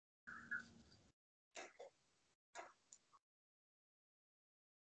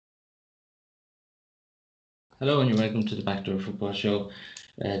Hello and you're welcome to the Backdoor Football Show.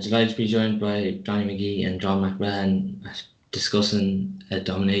 Delighted to be joined by Johnny McGee and John McMahon discussing a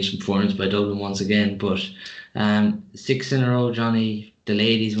domination performance by Dublin once again. But six in a row, Johnny. The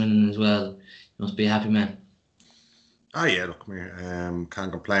ladies winning as well. You must be a happy man. Ah, yeah, look, come here.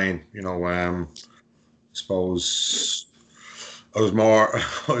 Can't complain. Suppose I was more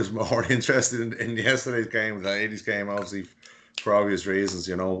I was more interested in yesterday's game, the ladies' game, obviously for obvious reasons.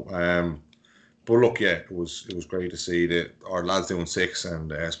 But look, yeah, it was great to see that our lads doing six,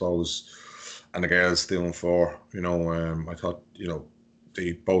 and I suppose, and the girls doing four. I thought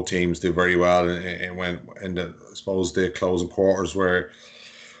the both teams did very well, and went in the I suppose the closing quarters where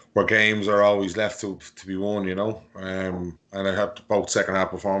games are always left to be won. And I had both second half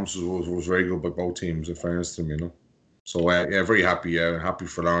performances was very good by both teams. In fairness to them. So yeah, very happy. Yeah, happy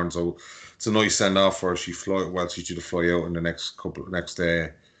for Lauren. So it's a nice send off for her. She due to fly out in the next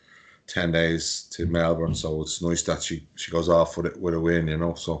 10 days to Melbourne. So it's nice that she goes off with a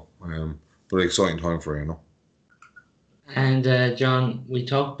win. So but exciting time for her. And John, we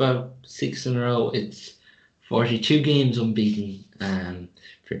talked about six in a row. It's 42 games unbeaten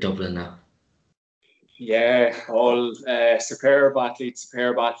for Dublin now. Yeah, all superb athletes.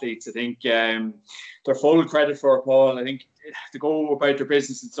 I think they're full credit for it, Paul. I think to go about their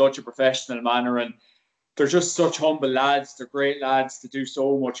business in such a professional manner, and they're just such humble lads. They're great lads to do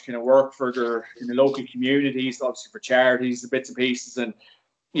so much kind of work for in the local communities, obviously for charities and bits and pieces. And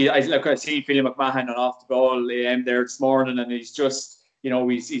I see Philly McMahon on off the ball there this morning, and he's just,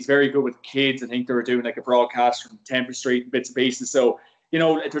 he's very good with kids. I think they were doing like a broadcast from Temple Street and bits and pieces. So,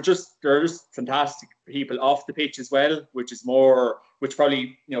 they're just fantastic people off the pitch as well, which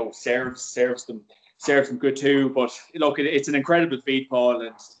probably, serves them good too. But look, it's an incredible feat, Paul,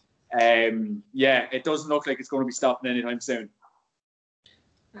 and it doesn't look like it's going to be stopping anytime soon.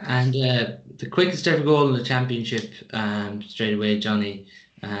 And the quickest ever goal in the championship, straight away, Johnny.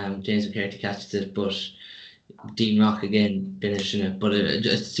 James McCarthy catches it, but Dean Rock again finishing it. But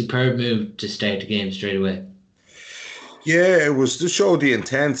a superb move to start the game straight away. Yeah, it was to show the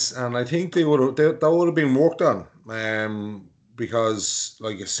intent, and I think that would have been worked on. Because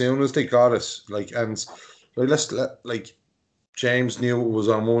as soon as they got it, James knew it was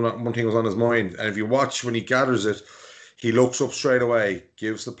on one thing was on his mind, and if you watch when he gathers it, he looks up straight away,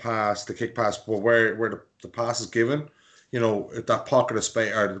 gives the kick pass, but where the pass is given, that pocket of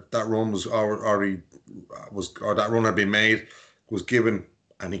space or that run was already or that run had been made, was given,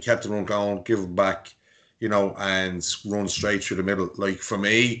 and he kept the run going, give it back, and run straight through the middle. Like for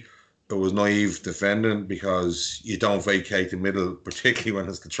me, it was naive defending because you don't vacate the middle, particularly when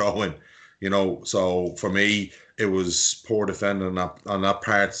it's the throw in. So for me, it was poor defending on that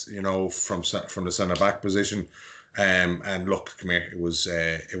part. From the centre back position. And look, come here. It was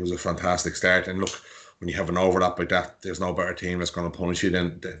a fantastic start. And look, when you have an overlap like that, there's no better team that's going to punish you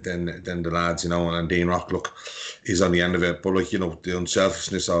than the lads, And Dean Rock, look, he's on the end of it. But the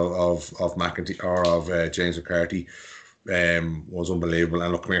unselfishness of McEntee or of James McCarthy was unbelievable.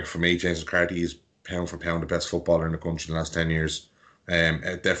 And look, come here, for me, James McCarthy is pound for pound the best footballer in the country in the last 10 years.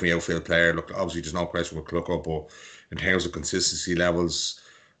 Definitely outfield player. Look, obviously there's no question with Clucko, but in terms of consistency levels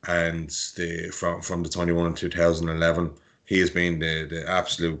and from the 21 and 2011. He has been the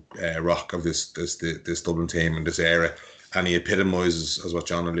absolute rock of this Dublin team in this era, and he epitomises, as what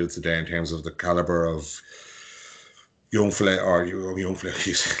John alluded to there, in terms of the calibre of young fella,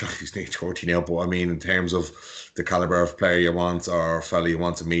 he's nearly 30 now, but I mean in terms of the calibre of player you want or fella you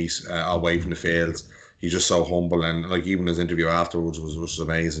want to meet away from the field. He's just so humble, and even his interview afterwards was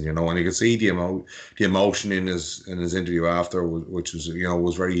amazing, and you could see the emotion in his interview after, which was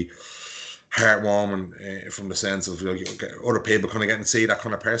was very heartwarming from the sense of other people kind of getting to see that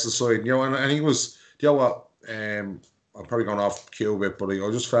kind of personal side, and he was, I'm probably going off cue a bit, but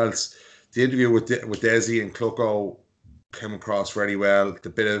I just felt the interview with Desi and Clucko came across very well. The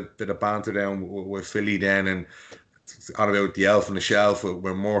bit of banter down with Philly then, and on about the elf on the shelf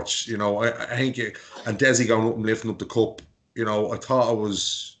where Murch, I think, and Desi going up and lifting up the cup, I thought it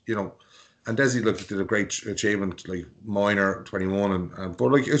was, and Desi did a great achievement, minor 21,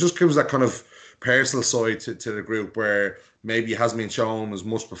 but it just gives that kind of personal side to the group where maybe it hasn't been shown as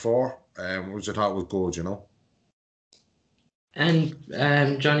much before, which I thought was good,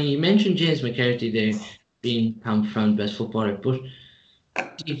 And Johnny, you mentioned James McCarthy there being pound for pound best footballer, but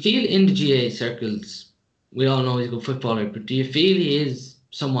do you feel in the GA circles, we all know he's a good footballer, but do you feel he is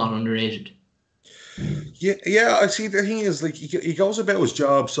somewhat underrated? Yeah. I see. The thing is, he goes about his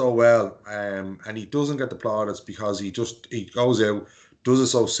job so well, and he doesn't get the plaudits because he goes out, does it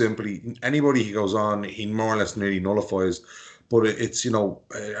so simply. Anybody he goes on, he more or less nearly nullifies. but it's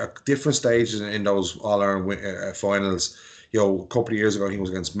at different stages in those All-Ireland finals. A couple of years ago, I think it was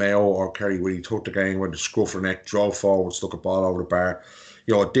against Mayo or Kerry, where he took the game where the scruff of the neck, drove forward, stuck a ball over the bar.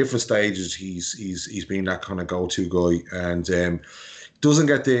 At different stages, he's been that kind of go-to guy, and doesn't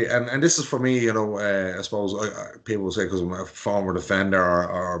get and this is for me, I suppose people will say because I'm a former defender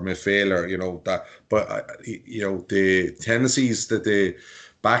or midfielder, that, but the tendencies that the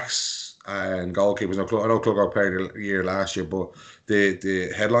backs and goalkeepers. I know Club got player of the year last year, but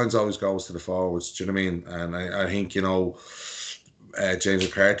the headlines always goes to the forwards. Do you know what I mean? And I think James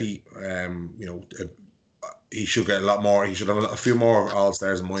McCarthy, he should get a lot more. He should have a few more All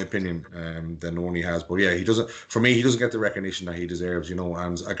Stars, in my opinion, than the one he has. But yeah, he doesn't. For me, he doesn't get the recognition that he deserves.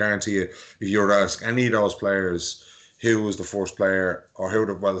 And I guarantee you, if you were to ask any of those players who was the first player, or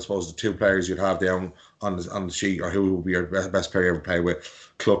I suppose the two players you'd have down on the sheet, or who would be your best player you ever play with,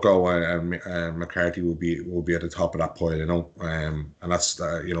 Clucko and McCarthy will be at the top of that pile, and that's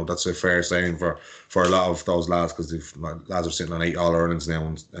that's a fair saying for a lot of those lads, because lads are sitting on 8 All-Irelands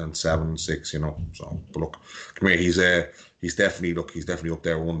now and 7, 6, So, but look, come here, he's definitely up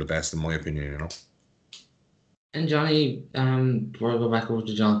there, one of the best in my opinion, And Johnny, before I go back over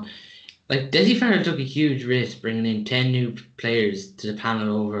to John, Desi Farrell took a huge risk bringing in 10 new players to the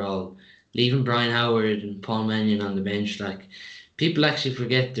panel overall, leaving Brian Howard and Paul Mannion on the bench. People actually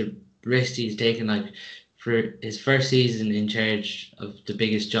forget the risk he's taken, for his first season in charge of the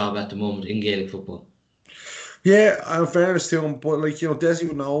biggest job at the moment in Gaelic football. Yeah, in fairness to him, but Desi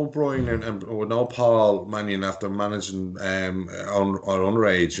would know Brian and would know Paul Mannion after managing on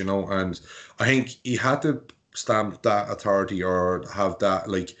underage, and I think he had to stamp that authority or have that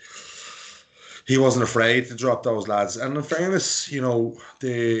he wasn't afraid to drop those lads. And in fairness,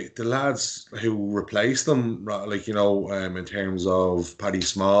 the lads who replaced them, in terms of Paddy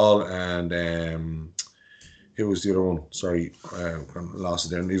Small and who was the other one? Sorry, lost it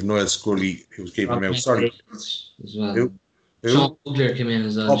there. Even Noel Scully, who was keeping him out. Sorry. As well. Who? Sean Bugler came in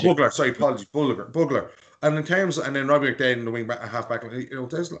as well. Oh, Bugler. Sorry, apologies. Bugler. And in terms, and then Robbie McDade, the wing back, half back,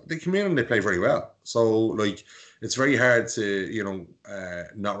 they come in and they play very well. So it's very hard to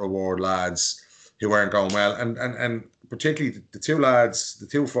not reward lads who aren't going well, and particularly the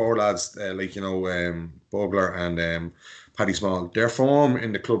two forward lads, Bugler and Paddy Small. Their form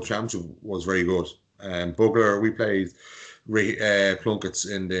in the club championship was very good. Bugler, we played Plunkett's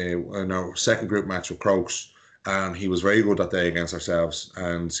in our second group match with Crokes, and he was very good that day against ourselves,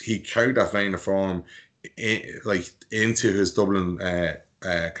 and he carried that vein of form into his Dublin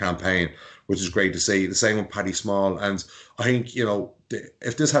campaign, which is great to see. The same with Paddy Small, and I think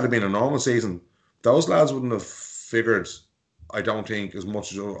if this had been a normal season, those lads wouldn't have figured. I don't think as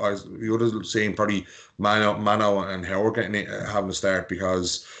much as you would have seen probably Mano and Howard having a start,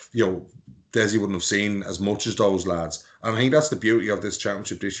 because Desi wouldn't have seen as much as those lads. And I think that's the beauty of this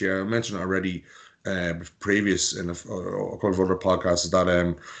championship this year. I mentioned it already previous in a couple of other podcasts, is that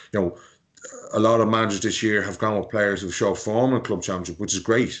a lot of managers this year have gone with players who show form in the club championship, which is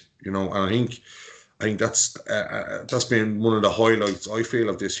great, and I think that's been one of the highlights I feel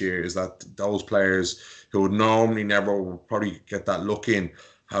of this year, is that those players who would normally never probably get that look in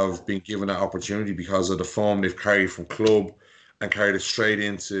have been given that opportunity because of the form they've carried from club and carried it straight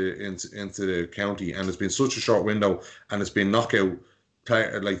into the county. And it's been such a short window, and it's been knockout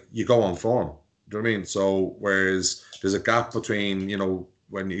you go on form. Do you know what I mean? So whereas there's a gap between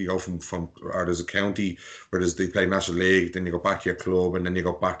when you go from or there's a county where they play National League, then you go back to your club, and then you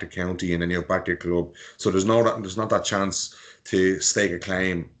go back to county, and then you go back to your club. So there's not that chance to stake a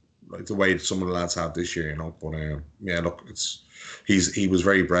claim the way some of the lads have this year, But yeah, look, he was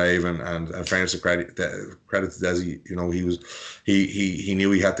very brave, and fairness to credit to Desi, he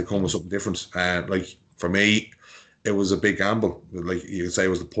knew he had to come with something different. For me, it was a big gamble. You could say it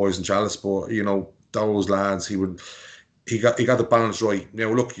was the poison chalice, but those lads, he got the balance right.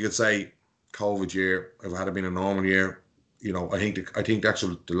 Look, you could say COVID year, if it had been a normal year, I think the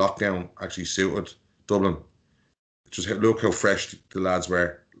lockdown actually suited Dublin. Just look how fresh the lads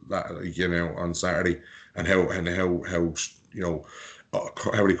were, on Saturday, and how they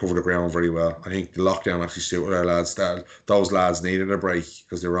covered the ground very well. I think the lockdown actually suited our lads. Those lads needed a break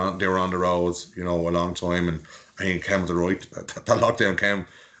because they were on the roads, a long time, and I think it came at the right. That lockdown came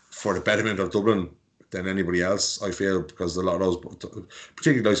for the betterment of Dublin than anybody else, I feel, because a lot of those,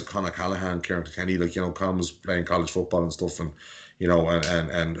 particularly those Conor Callaghan, Kieran Kenny, Com's playing college football and stuff, and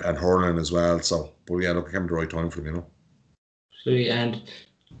and hurling as well. So, but yeah, look, it came at the right time for them, And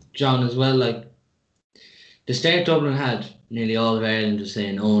John as well, the start Dublin had, nearly all of Ireland was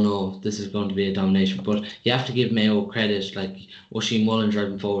saying, oh no, this is going to be a domination. But you have to give Mayo credit, Oisin Mullen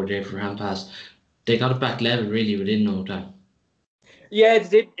driving forward there for hand pass. They got it back level really within no time. Yeah,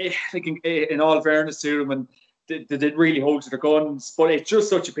 they did. Like in all fairness to them, and they did really hold to their guns. But it's just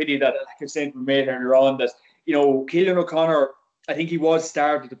such a pity that, like I was saying to my mate earlier on, that Keelan O'Connor, I think he was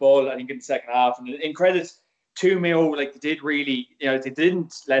started the ball. I think in the second half, and in credit to Mayo, like they did really, they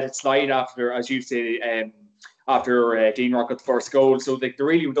didn't let it slide after, as you say, after Dean Rock got the first goal. So they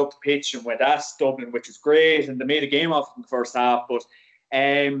really went up the pitch and went at Dublin, which was great, and they made a game off it in the first half. But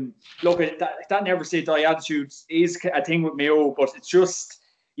look, that never say die attitude is a thing with Mayo, but it's just,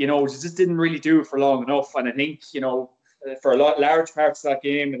 it just didn't really do it for long enough. And I think, for large parts of that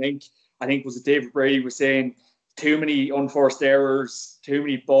game, I think was it David Brady was saying, too many unforced errors, too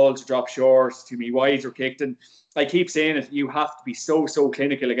many balls drop short, too many wides were kicked. And I keep saying it, you have to be so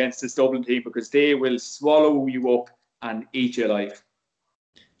clinical against this Dublin team because they will swallow you up and eat you alive.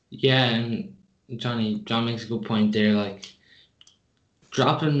 Yeah, and John makes a good point there. Like,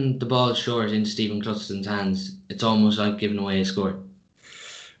 dropping the ball short into Stephen Cluxton's hands, it's almost like giving away a score.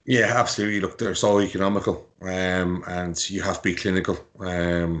 Yeah, absolutely. Look, they're so economical, and you have to be clinical.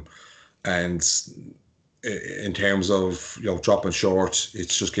 And in terms of dropping short,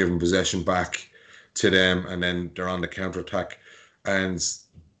 it's just giving possession back to them, and then they're on the counter attack. And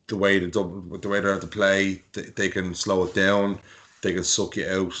the way they have to play, they can slow it down, they can suck you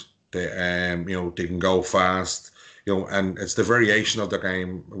out. They they can go fast. And it's the variation of the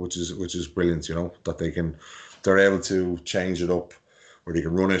game which is brilliant. That they're able to change it up, where they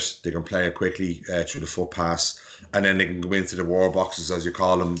can run it, they can play it quickly through the foot pass, and then they can go into the war boxes, as you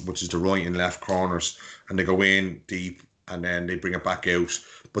call them, which is the right and left corners, and they go in deep, and then they bring it back out.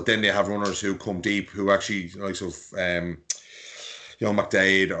 But then they have runners who come deep, who actually, like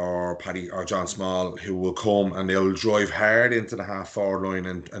McDade or Paddy or John Small, who will come and they'll drive hard into the half forward line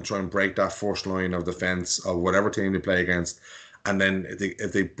and try and break that first line of defence of whatever team they play against. And then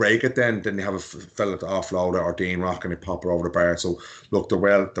if they break it, then they have a fella to offload it or Dean Rock and they pop it over the bar. So look, they're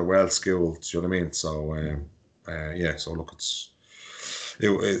well skilled. Do you know what I mean? So yeah. So look, it's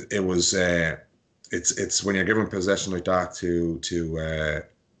when you're given possession like that to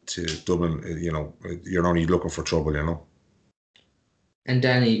Dublin, you're only looking for trouble. And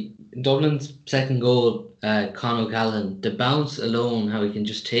Danny, Dublin's second goal, Con O'Callaghan, the bounce alone, how he can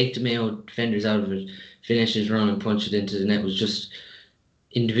just take the Mayo defenders out of it, finish his run and punch it into the net, was just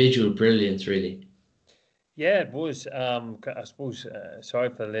individual brilliance, really. Yeah, it was. I suppose, sorry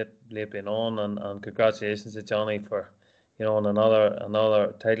for late being on, and congratulations to Johnny for, on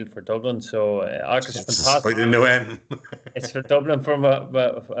another title for Dublin. So it's fantastic. I didn't know when. It's for Dublin from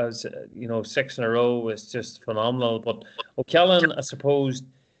as 6 in a row is just phenomenal. But O'Callaghan, I suppose,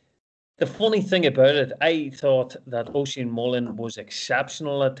 the funny thing about it, I thought that Oisin Mullen was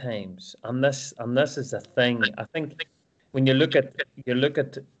exceptional at times, and this is the thing. I think when you look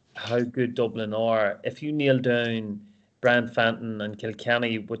at how good Dublin are, if you nail down Brian Fenton and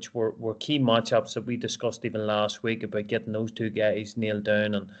Kilkenny, which were key matchups that we discussed even last week about getting those two guys nailed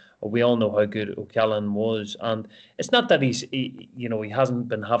down, and we all know how good O'Callaghan was. And it's not that he hasn't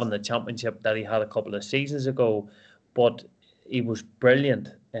been having the championship that he had a couple of seasons ago, but he was brilliant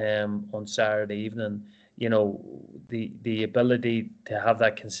on Saturday evening. The ability to have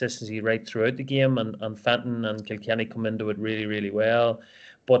that consistency right throughout the game, and Fenton and Kilkenny come into it really, really well.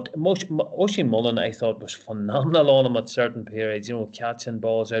 But Oisin Mullen, I thought, was phenomenal on him at certain periods, catching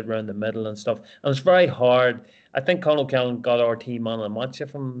balls out around the middle and stuff. And it's very hard. I think Con O'Callaghan got our team man of the match,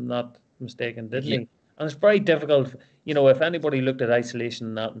 if I'm not mistaken, didn't he? And it's very difficult, if anybody looked at isolation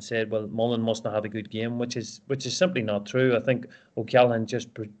and that and said, well, Mullen must not have a good game, which is simply not true. I think O'Callaghan just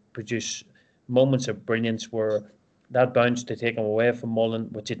produced moments of brilliance where that bounce to take him away from Mullen,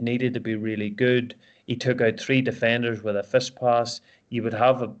 which it needed to be really good. He took out 3 defenders with a fist pass. You would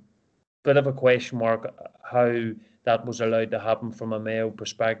have a bit of a question mark how that was allowed to happen from a Mayo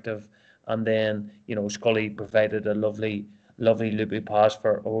perspective. And then, Scully provided a lovely loopy pass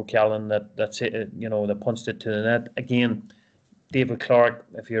for O'Callaghan that punched it to the net. Again, David Clark,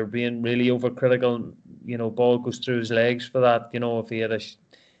 if you're being really overcritical, ball goes through his legs for that. If he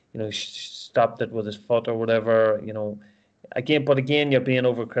had stopped it with his foot or whatever, Again, you're being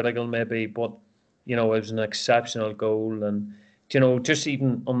overcritical maybe, but it was an exceptional goal. And just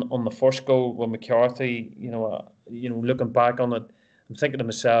even on the first goal with McCarthy, looking back on it, I'm thinking to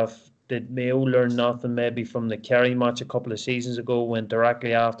myself, did Mayo learn nothing maybe from the Kerry match a couple of seasons ago when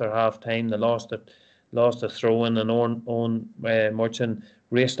directly after half time they lost a throw in and Owen Murchan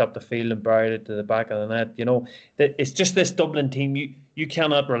raced up the field and buried it to the back of the net. It's just this Dublin team. You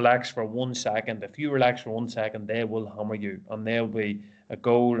cannot relax for 1 second. If you relax for 1 second, they will hammer you, and there'll be a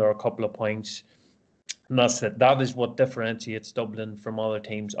goal or a couple of points And that's it. That is what differentiates Dublin from other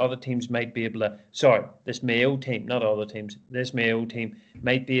teams. Other teams might be able to, sorry, this Mayo team, not other teams, this Mayo team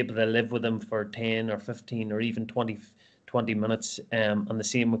might be able to live with them for 10 or 15 or even 20 minutes, and the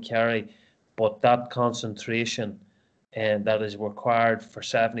same with Kerry. But that concentration that is required for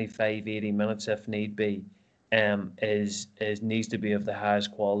 75, 80 minutes if need be, is needs to be of the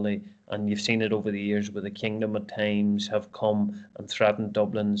highest quality. And you've seen it over the years where the Kingdom at times have come and threatened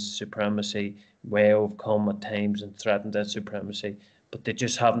Dublin's supremacy. Wales have come at times and threatened that supremacy, but they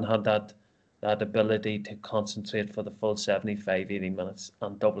just haven't had that ability to concentrate for the full 75, 80 minutes,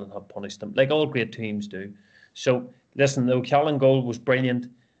 and Dublin have punished them, like all great teams do. So listen, the O'Callaghan goal was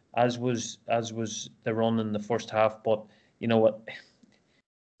brilliant, as was the run in the first half, but you know what,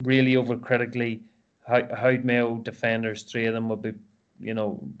 really overcritically, how Mayo defenders, 3 of them would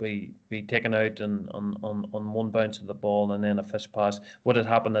be taken out on one bounce of the ball and then a fist pass. Would it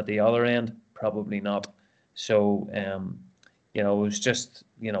happen at the other end? Probably not. So it was just,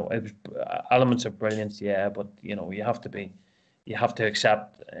 it was elements of brilliance, yeah, but you have to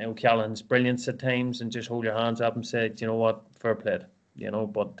accept O'Callaghan's brilliance at times and just hold your hands up and say, you know what, fair play.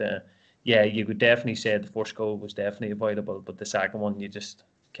 But yeah, you could definitely say the first goal was definitely avoidable, but the second one, you just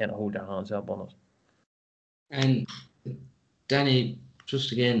kind of hold your hands up on it. And Danny,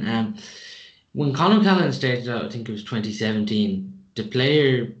 just again, when Conor O'Callaghan started out, I think it was 2017, the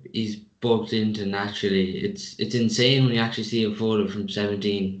player is built into naturally. It's insane when you actually see a photo from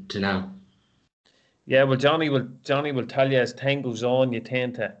 17 to now. Yeah, well, Johnny will tell you as time goes on, you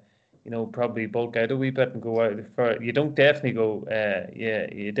tend to, probably bulk out a wee bit and go out. You don't definitely go,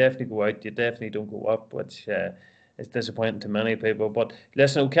 you definitely go out. You definitely don't go up, which is disappointing to many people. But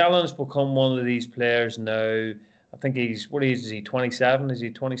listen, O'Callaghan's become one of these players now. I think what age is he? 27? Is he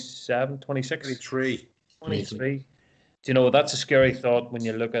 27? 26? 23. 23. That's a scary thought when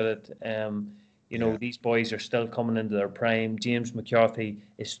you look at it. These boys are still coming into their prime. James McCarthy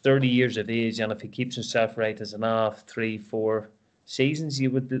is 30 years of age, and if he keeps himself right, is enough 3-4 seasons,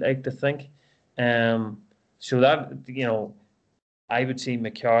 you would like to think. So that, I would see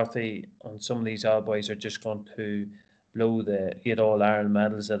McCarthy and some of these other boys are just going to blow the 8 All-Ireland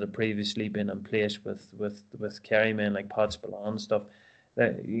medals that have previously been in place with Kerry men like Pat Spillane and stuff.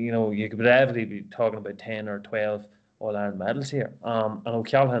 That, you could easily be talking about 10 or 12 All-Ireland medals here. And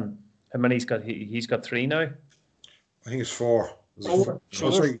O'Callaghan, how many he's got? He's got 3 now. I think it's 4. Four.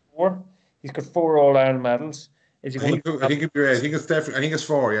 He's got 4 All-Ireland medals. Is he I think it's definitely. I think it's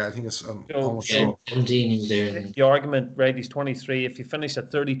 4. Yeah, I think it's almost sure. 17 is there. The argument, right? He's 23. If you finish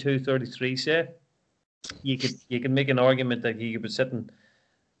at 32, 33, say, you could make an argument that he could be sitting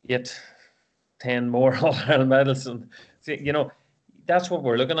yet 10 more All-Ireland medals, and that's what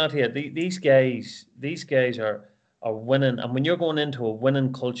we're looking at here. These guys are winning, and when you're going into a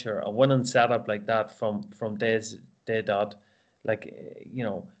winning culture, a winning setup like that from day dot,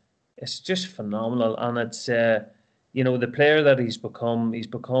 it's just phenomenal. And it's the player that he's become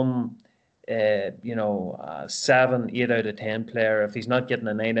a 7, 8 out of 10 player. If he's not getting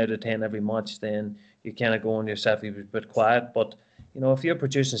a 9 out of 10 every match, then you kind of go on yourself, he was a bit quiet. But if you're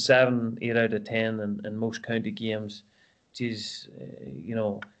producing 7, 8 out of 10 in most county games, geez,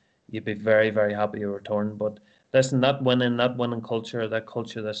 you'd be very, very happy to return. But listen, that winning culture, that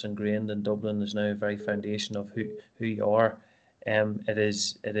culture that's ingrained in Dublin, is now a very foundation of who you are. It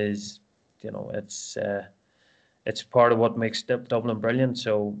is, it's part of what makes Dublin brilliant.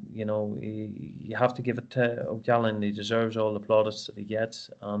 So you have to give it to O'Callaghan. He deserves all the plaudits that he gets.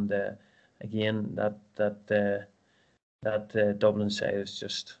 And again, that Dublin side is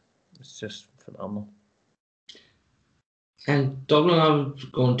just phenomenal. And Dublin are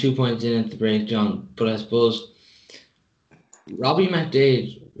going 2 points in at the break, John. But I suppose Robbie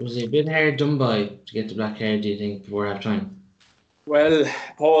McDade, was he a bit hard done by to get the black card, do you think, before half time? Well,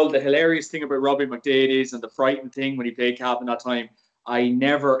 Paul, the hilarious thing about Robbie McDade is, and the frightening thing when he played captain that time, I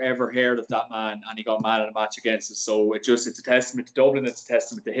never ever heard of that man, and he got man in a match against us. So it's a testament to Dublin. It's a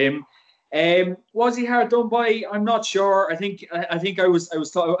testament to him. Was he hard done by? I'm not sure. I think I was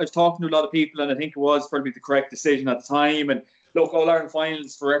talking to a lot of people, and I think it was probably the correct decision at the time. And look, All-Ireland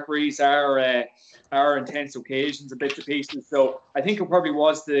finals for referees are intense occasions, a bit of pieces. So I think it probably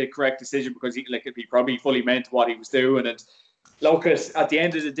was the correct decision, because he probably fully meant what he was doing. And look, at the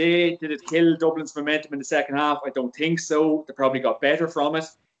end of the day, did it kill Dublin's momentum in the second half? I don't think so. They probably got better from it.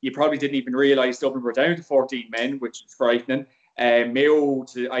 You probably didn't even realise Dublin were down to 14 men, which is frightening. Mayo,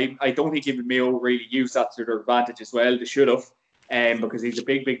 I don't think even Mayo really used that to their advantage as well. They should have, because he's a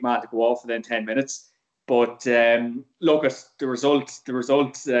big man to go off within 10 minutes. But look, at the results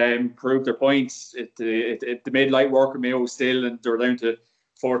proved their points. They made light work of Mayo still, and they were down to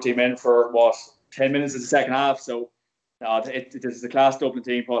 14 men for 10 minutes of the second half. So this is a class Dublin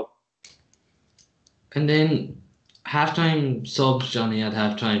team, Paul. And then halftime subs, Johnny, at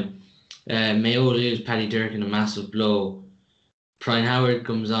halftime. Mayo lose Paddy Durkin a massive blow. Brian Howard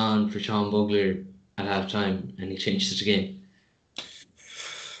comes on for Sean Bugler at halftime, and he changes it again.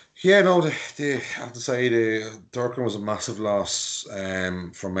 Yeah, no, I have to say Durkin was a massive loss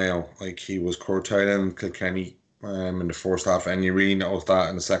for Mayo. Like, he was curtailing Kilkenny in the first half, and you really noticed that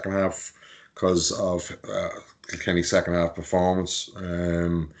in the second half because of Kilkenny's second half performance.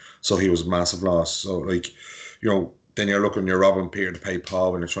 So he was a massive loss. So, like, then you're robbing Peter to pay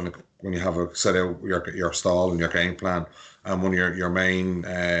Paul when you have a set out your stall and your game plan, and one of your main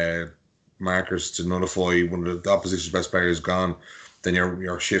markers to nullify one of the opposition's best players gone. Then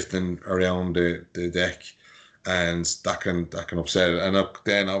you're shifting around the deck, and that can upset it. And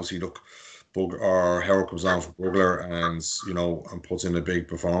then obviously Howard comes on for Bugler and puts in a big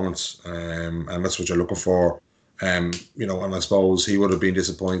performance, and that's what you're looking for. And I suppose he would have been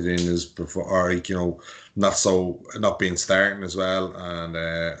disappointed in his not being starting as well,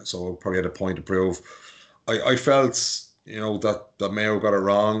 and so probably had a point to prove. I felt that Mayo got it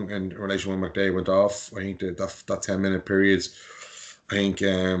wrong in relation when McDay went off. I think that 10-minute period. I think,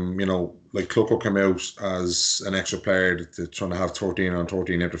 like Clucko came out as an extra player to trying to have 13 on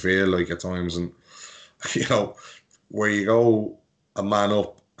 13 out the field, like at times. And, where you go a man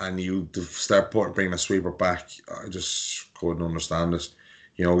up and you start bringing a sweeper back, I just couldn't understand it.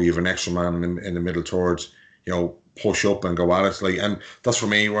 You have an extra man in the middle third, push up and go at it. Like, and that's for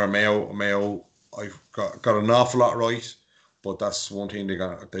me where Mayo I've got an awful lot right, but that's one thing they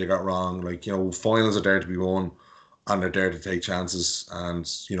got wrong. Like, finals are there to be won, and they're there to take chances. And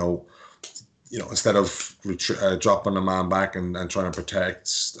instead of dropping a man back and trying to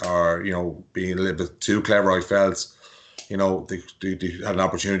protect, or being a little bit too clever, I felt they had an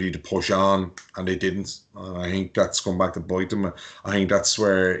opportunity to push on and they didn't. I think that's come back to bite them. I think that's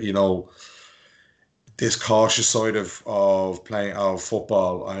where this cautious side of playing of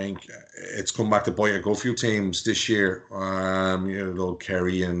football, I think it's come back to bite a good few teams this year.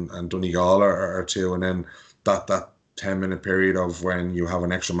 Kerry and Donegal are two, and then that 10-minute period of when you have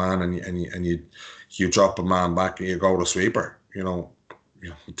an extra man and you drop a man back and you go to sweeper.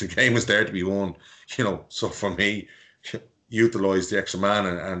 The game is there to be won. So for me, utilise the extra man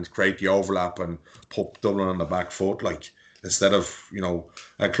and create the overlap and put Dublin on the back foot, like, instead of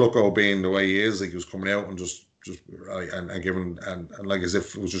and Clucko being the way he is, like, he was coming out and just and giving and like as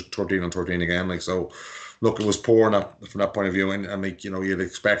if it was just 13 on 13 again. Like, so look, it was poor from that point of view, and like, you'd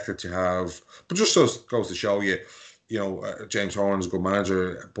expect it to have, but just goes to show you, James Horan's a good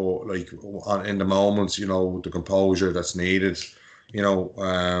manager, but like in the moments, the composure that's needed,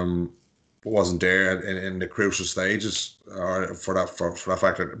 wasn't there in the crucial stages, or for that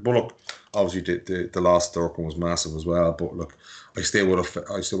fact. But look, obviously the loss to Durkin was massive as well. But look, I still would have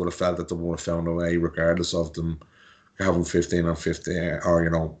felt that they would have found a way, regardless of them having 15 on 15,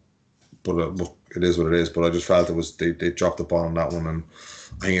 or But look, it is what it is. But I just felt it was they dropped the ball on that one, and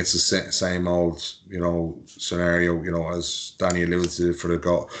I think it's the same old scenario, as Danny alluded to for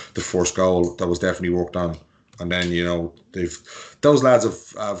the first goal that was definitely worked on. And then, those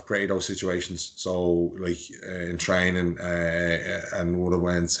lads have created those situations. So, like, in training, and would have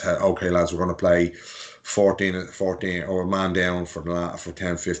went, okay, lads, we're going to play 14 or a man down for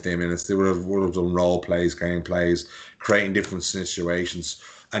 10, 15 minutes. They would have done role plays, game plays, creating different situations.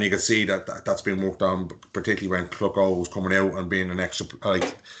 And you can see that's been worked on, particularly when Clucko was coming out and being an extra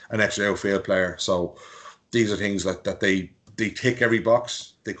outfield player. So these are things that they tick every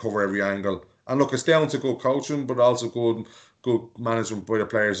box, they cover every angle. And look, it's down to good coaching, but also good management by the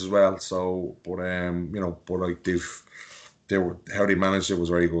players as well. So, but like how they managed it was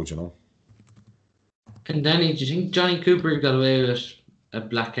very good, And Danny, do you think Johnny Cooper got away with a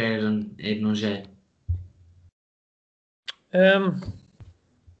black card on Aidan O'Shea?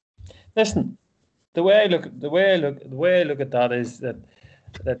 Listen, the way I look at that is that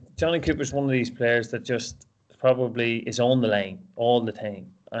Johnny Cooper's one of these players that just probably is on the line all the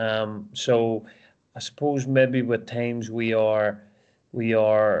time. So I suppose maybe with times we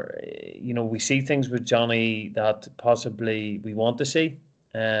see things with Johnny that possibly we want to see,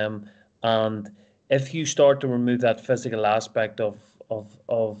 and if you start to remove that physical aspect of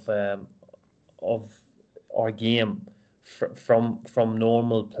our game from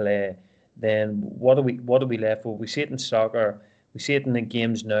normal play, then what are we left with? We see it in soccer. We see it in the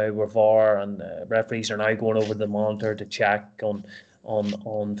games now where VAR and referees are now going over the monitor to check on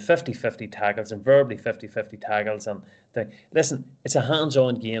 50-50 tackles and verbally 50-50 tackles. And listen, it's a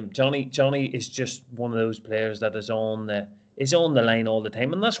hands-on game. Johnny is just one of those players that is on is on the line all the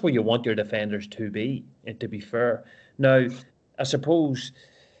time, and that's where you want your defenders to be, to be fair. Now, I suppose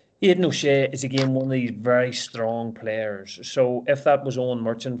Aidan O'Shea is again one of these very strong players. So if that was Owen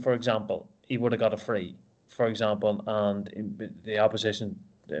Merchant, for example, he would have got a free, for example, and the opposition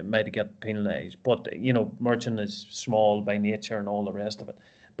might have got penalised. But Merchant is small by nature and all the rest of it.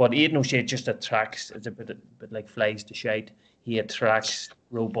 But Aidan O'Shea just attracts. It's a bit like flies to shite. He attracts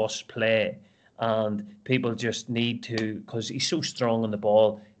robust play, and people just need to, because he's so strong on the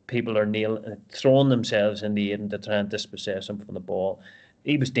ball. People are throwing themselves into Aidan to try and dispossess him from the ball.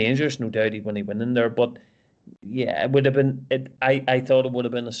 He was dangerous, no doubt, when he went in there. But yeah, it would have been. I thought it would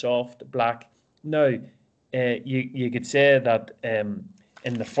have been a soft black. Now, you could say that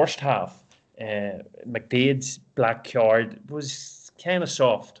in the first half, McDade's black card was kind of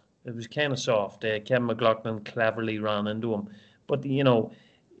soft. It was kind of soft. Kevin McLaughlin cleverly ran into him, but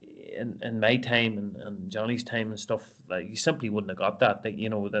in my time and Johnny's time and stuff, like, you simply wouldn't have got that.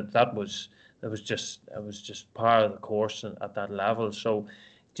 That was just part of the course at that level. So,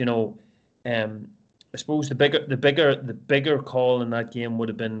 I suppose the bigger call in that game would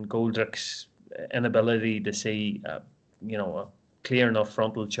have been Goldrick's inability to see a clear enough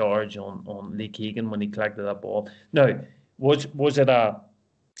frontal charge on Lee Keegan when he collected that ball. Now, was it a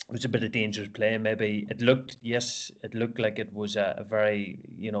bit of dangerous play? Maybe it looked like it was a very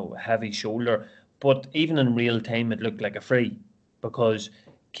heavy shoulder, but even in real time it looked like a free, because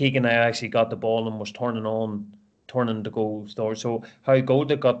Keegan actually got the ball and was turning to go forward. So how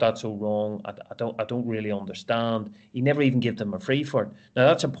Golda got that so wrong, I don't really understand. He never even gave them a free for it. Now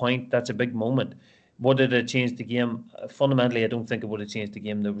that's a point. That's a big moment. Would it have changed the game? Fundamentally, I don't think it would have changed the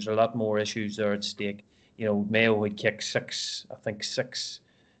game. There was a lot more issues there at stake. Mayo had kicked six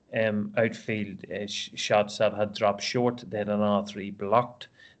outfield shots that had dropped short. They had another 3 blocked.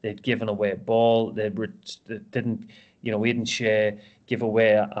 They'd given away a ball. They didn't, Aidan Shea give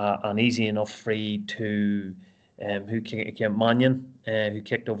away an easy enough free to Mannion, who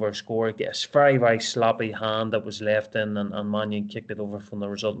kicked over a score. A very, very sloppy hand that was left in, and Mannion kicked it over from the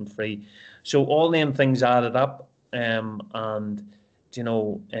resultant free. So all them things added up, and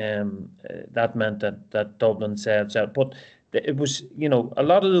that meant that Dublin said so. But it was, a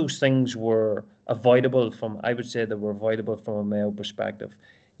lot of those things were avoidable I would say they were avoidable from a Mayo perspective.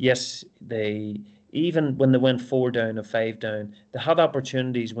 Yes, even when they went 4 down or 5 down, they had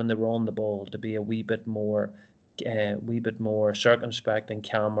opportunities when they were on the ball to be a wee bit more circumspect and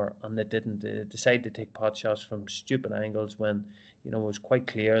calmer, and they didn't. They decided to take pot shots from stupid angles when it was quite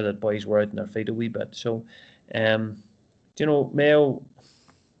clear that boys were out on their feet a wee bit. So, Mayo,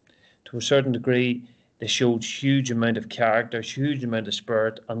 to a certain degree, they showed huge amount of character, huge amount of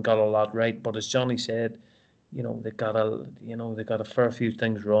spirit, and got a lot right. But as Johnny said, they got a fair few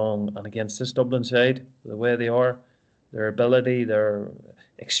things wrong. And against this Dublin side, the way they are, their ability, their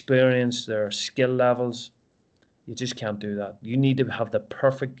experience, their skill levels, you just can't do that. You need to have the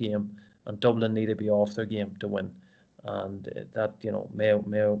perfect game, and Dublin need to be off their game to win. And that,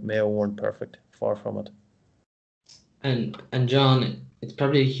 Mayo weren't perfect, far from it. And John, it's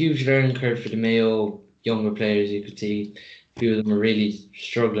probably a huge learning curve for the Mayo younger players. You could see a few of them are really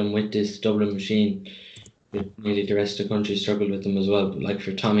struggling with this Dublin machine. Nearly the rest of the country struggled with them as well. But like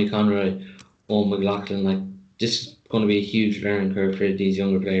for Tommy Conroy, Owen McLaughlin, this is going to be a huge learning curve for these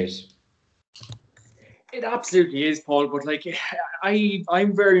younger players. It absolutely is, Paul. But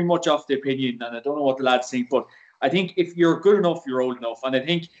I'm very much of the opinion, and I don't know what the lads think, but I think if you're good enough, you're old enough. And I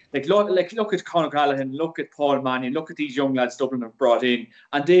think, look at Conor Gallagher, look at Paul Mannion, look at these young lads Dublin have brought in,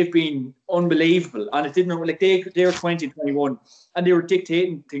 and they've been unbelievable. And it didn't they're 20, 21, and they were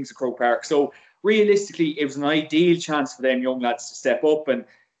dictating things at Croke Park. So realistically, it was an ideal chance for them young lads to step up and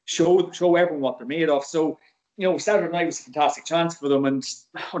show everyone what they're made of. So, Saturday night was a fantastic chance for them, and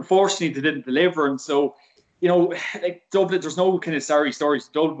unfortunately they didn't deliver. And so, Dublin, there's no kind of sorry stories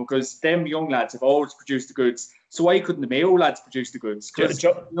to Dublin, because them young lads have always produced the goods. So why couldn't the Mayo lads produce the goods? John,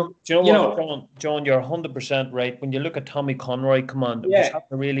 you're 100% right. When you look at Tommy Conroy, come on, was having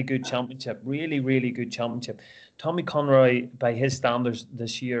a really good championship, really, really good championship. Tommy Conroy, by his standards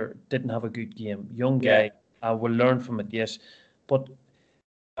this year, didn't have a good game. Young guy, will learn from it, yes. But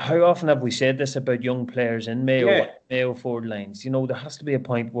how often have we said this about young players in Mayo forward lines? There has to be a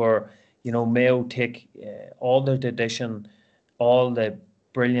point where, Mayo take all their tradition, all the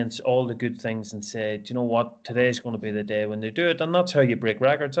brilliance, all the good things, and say, do you know what, today's going to be the day when they do it. And that's how you break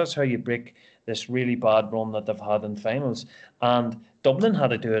records. That's how you break this really bad run that they've had in finals. And Dublin had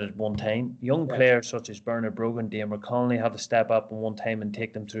to do it at one time. Young players such as Bernard Brogan, Damon Connolly had to step up at one time and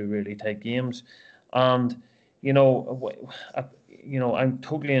take them through really tight games. And I'm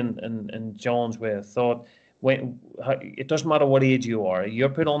totally in John's way of thought. it doesn't matter what age you are, you're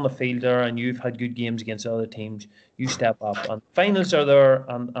put on the field there and you've had good games against other teams, you step up. And finals are there,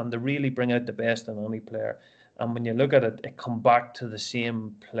 and they really bring out the best in any player. And when you look at it, it come back to the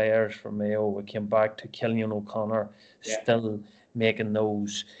same players for Mayo. It came back to Cillian O'Connor still making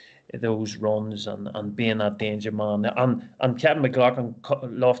those runs and being that danger man. And Kevin McLaughlin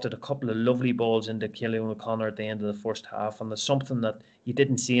lofted a couple of lovely balls into Cillian O'Connor at the end of the first half, and there's something that you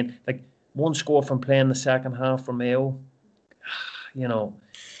didn't see in, like, one score from playing the second half for Mayo. You know,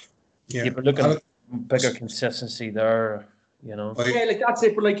 you've been looking at bigger consistency there. You know, like that's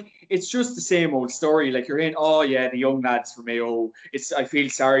it. But like, it's just the same old story. Like, you're in, oh yeah, the young lads from Mayo. I feel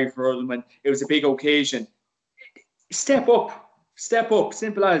sorry for them, and it was a big occasion. Step up. Simple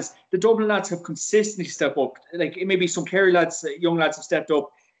as. The Dublin lads have consistently stepped up. Like, maybe some Kerry lads, young lads have stepped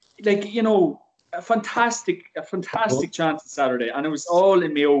up. Like, you know, a fantastic chance Saturday, and it was all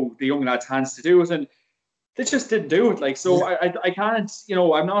in Mayo, the young lads' hands to do it, and they just didn't do it. Like, so I can't, you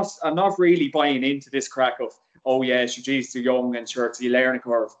know, I'm not really buying into this crack of, oh yeah, geez, they're young and sure, it's a learning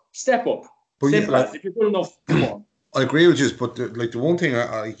curve. Step up. Simple as. If you're good enough, come on. I agree with you, but the one thing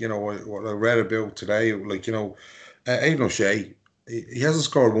what I read about today, like, you know, Aidan O'Shea, he hasn't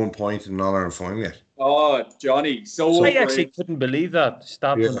scored 1 point in an All-Ireland final yet. Oh, Johnny, so I actually couldn't believe that.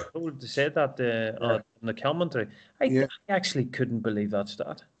 Statman told to say that in the commentary. I actually couldn't believe that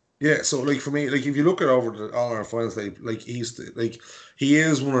stat. Yeah, so like for me, like if you look at over the All-Ireland finals, like he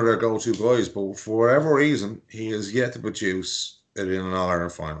is one of their go-to guys, but for whatever reason, he has yet to produce it in an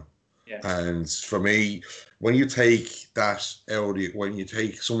All-Ireland final. Yeah. And for me, when you take that out, when you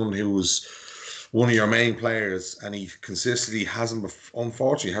take someone who was one of your main players and he consistently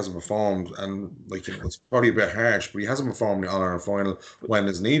unfortunately hasn't performed, and like, you know, it's probably a bit harsh, but he hasn't performed in the All-Ireland final when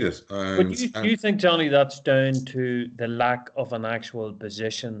it's needed. But do you think, Johnny, that's down to the lack of an actual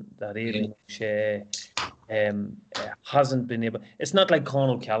position that Aidan O'Shea hasn't been able? It's not like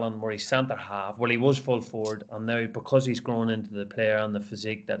Conor Callan where he's centre half, well, he was full forward, and now because he's grown into the player and the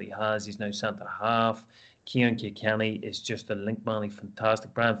physique that he has, he's now centre half. Cian Kilkenny is just a link man. He's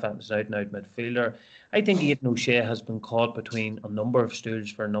fantastic. Brian Fenton's out and out midfielder. I think Aidan O'Shea has been caught between a number of stools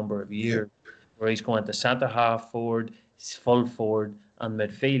for a number of years, where he's going to centre half forward, full forward, and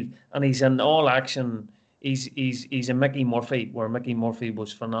midfield, and he's in all action. He's a Mickey Murphy, where Mickey Murphy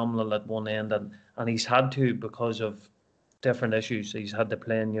was phenomenal at one end, and he's had to, because of different issues, he's had to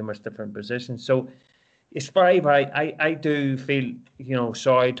play in numerous different positions. So it's very, very. I do feel, you know,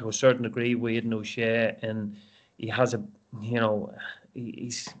 sorry to a certain degree with Aidan O'Shea, and he has a, you know,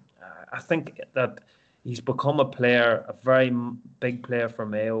 he's. I think that he's become a player, a very big player for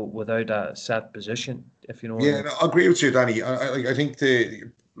Mayo without a set position. If you know. Yeah, I agree with you, Danny. I think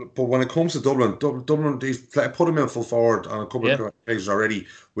but when it comes to Dublin, they've put him in full forward on a couple of occasions already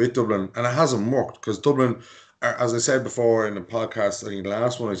with Dublin, and it hasn't worked because Dublin, as I said before in the podcast, I think the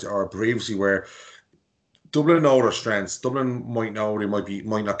last one or previously, where Dublin know their strengths. Dublin might know they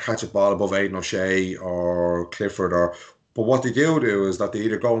might not catch a ball above Aidan O'Shea or Clifford, but what they do is that they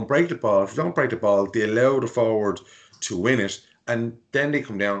either go and break the ball. If they don't break the ball, they allow the forward to win it, and then they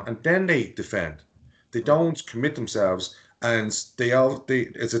come down and then they defend. They don't commit themselves, and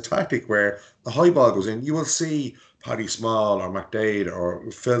it's a tactic where the high ball goes in. You will see Paddy Small or McDade or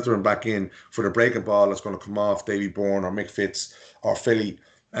filtering back in for the breaking ball that's going to come off Davy Bourne or Mick Fitz or Philly.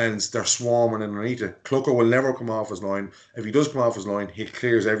 And they're swarming underneath it. Clucker will never come off his line. If he does come off his line, he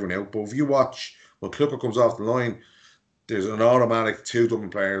clears everyone out. But if you watch, when Clucker comes off the line, there's an automatic 2 Dublin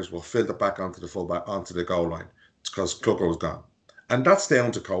players will filter back onto the fullback, onto the goal line. It's because Clucker was gone. And that's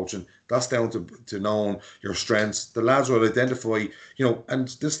down to coaching. That's down to knowing your strengths. The lads will identify, you know, and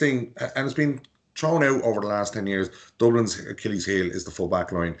this thing, and it's been thrown out over the last 10 years, Dublin's Achilles heel is the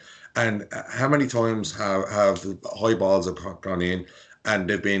fullback line. And how many times have the high balls have gone in, and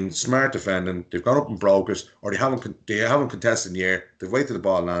they've been smart defending, they've gone up and broke it, or they haven't contested in the air, they've waited till the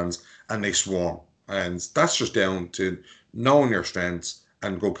ball lands, and they swarm. And that's just down to knowing your strengths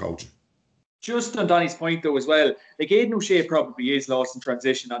and good coaching. Just on Donny's point, though, as well, like Aidan O'Shea probably is lost in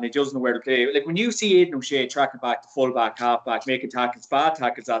transition and he doesn't know where to play. Like when you see Aidan O'Shea tracking back to full-back, half-back, making tackles, bad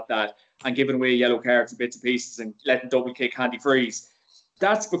tackles at that, and giving away yellow cards and bits and pieces and letting double kick handy frees,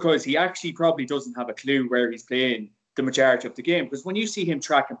 that's because he actually probably doesn't have a clue where he's playing the majority of the game. Because when you see him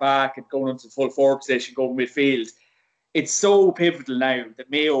tracking back and going into the full forward position, going midfield, it's so pivotal now that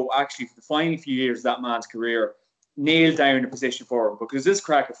Mayo actually, for the final few years of that man's career, nailed down a position for him, because this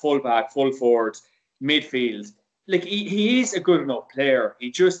crack of full back, full forward, midfield, like he is a good enough player.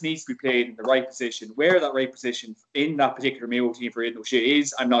 He just needs to be played in the right position. Where that right position in that particular Mayo team for Aidan O'Shea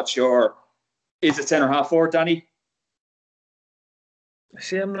is, I'm not sure. Is it centre half forward, Danny?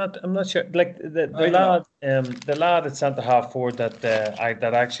 See, I'm not sure. Like I don't the lad at centre half forward that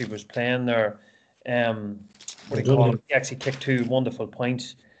that actually was playing there. What do you call him? He actually kicked two wonderful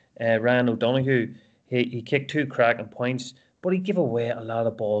points. Ryan O'Donoghue. He kicked two cracking points, but he gave away a lot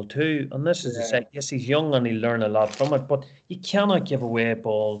of ball too. And this is the know. set. Yes, he's young and he'll learn a lot from it, but you cannot give away a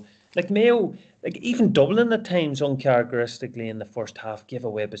ball. Like Mayo, like even Dublin at times uncharacteristically in the first half give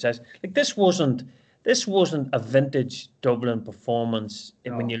away possession. Like this wasn't a vintage Dublin performance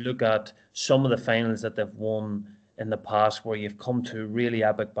when No. you look at some of the finals that they've won in the past where you've come to really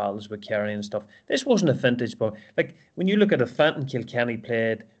epic battles with Kerry and stuff. This wasn't a vintage, but like when you look at it, Fenton Kilkenny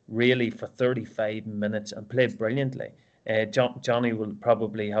played really for 35 minutes and played brilliantly. Johnny will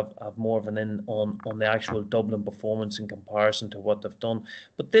probably have more of an in on the actual Dublin performance in comparison to what they've done.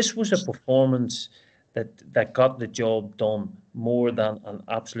 But this was a performance that got the job done more than an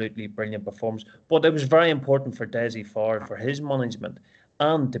absolutely brilliant performance. But it was very important for Desi Ford, for his management.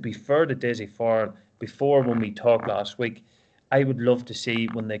 And to be fair to Desi Ford, before when we talked last week, I would love to see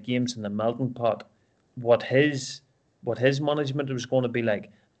when the game's in the melting pot what his management was going to be like.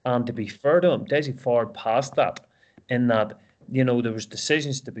 And to be fair to him, Desi Ford passed that in that, there was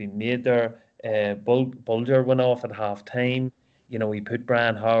decisions to be made there. Bulger went off at half time. He put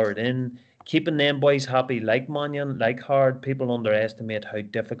Brian Howard in. Keeping them boys happy, like Mannion, like Hard, people underestimate how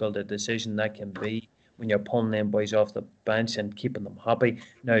difficult a decision that can be when you're pulling them boys off the bench and keeping them happy.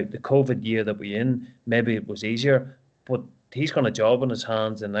 Now, the COVID year that we're in, maybe it was easier, but he's got a job on his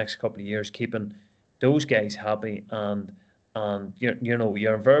hands in the next couple of years, keeping those guys happy. And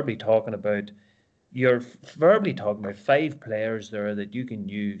you're verbally talking about 5 players there that you can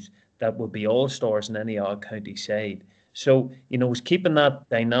use that would be all stars in any odd county side. So, it's keeping that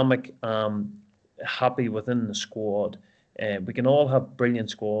dynamic happy within the squad. We can all have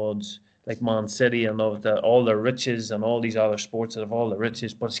brilliant squads like Man City and all the riches and all these other sports that have all the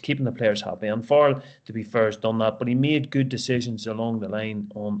riches, but it's keeping the players happy. And Farrell, to be fair, has done that, but he made good decisions along the line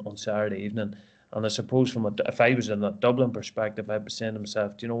on Saturday evening. And I suppose if I was in a Dublin perspective, I'd be saying to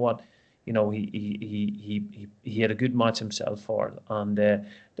myself, do you know what? He had a good match himself for it. And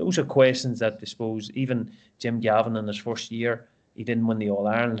those are questions that I suppose even Jim Gavin in his first year, he didn't win the All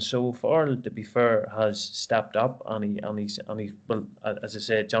Ireland. So Farrell, to be fair, has stepped up, and well, as I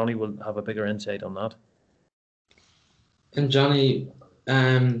said, Johnny will have a bigger insight on that. And Johnny,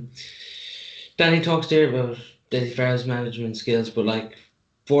 Danny talks there about Desi Farrell's management skills, but like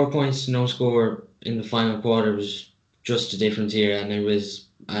 4 points to no score in the final quarter was just the difference here, and it was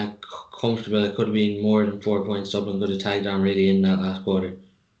comfortable. It could have been more than 4 points. Dublin could have tagged on really in that last quarter.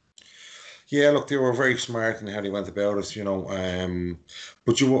 Yeah, look, they were very smart in how they went about it,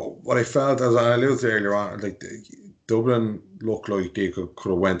 But what I felt, as I alluded to earlier on, like Dublin looked like they could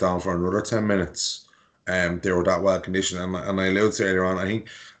have went on for another 10 minutes. They were that well conditioned, and I alluded to earlier on. I think,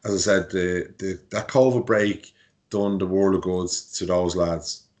 as I said, that COVID break done the world of goods to those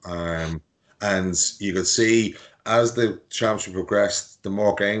lads. And you could see as the championship progressed, the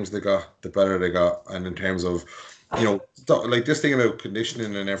more games they got, the better they got. And in terms of, like this thing about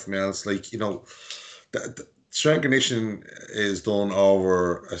conditioning and everything else, like, the strength conditioning is done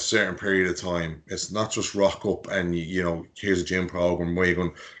over a certain period of time. It's not just rock up and, here's a gym program where you're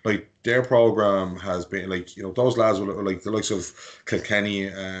going, like, their program has been, like, those lads were like the likes of Kilkenny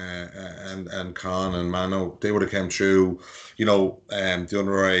and Con and Mano, they would have come through, the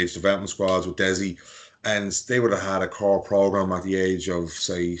underage development squads with Desi, and they would have had a core program at the age of,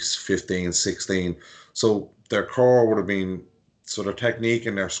 say, 15, 16. So their core would have been, so their technique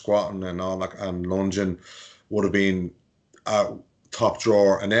and their squatting and all that and lunging would have been top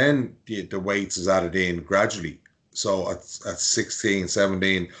drawer, and then the weights is added in gradually. So at 16,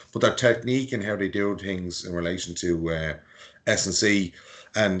 17, but their technique and how they do things in relation to S&C,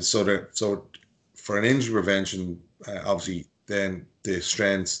 and so for an injury prevention, obviously then the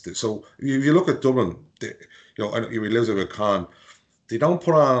strengths. So if you look at Dublin, and you live with Con, they don't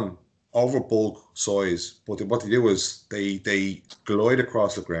put on over bulk size, but what they do is they glide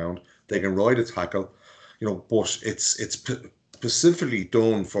across the ground. They can ride a tackle, but it's specifically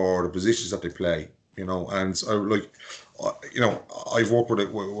done for the positions that they play. And so, like, I've worked with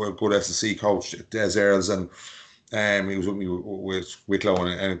a good S&C coach, Des Earls, and he was with me with Wicklow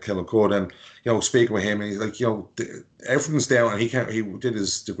and Kilmacud, and speaking with him, and he's like, everything's down, and he did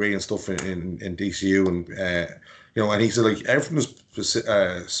his degree and stuff in DCU, and and he said, like, everything's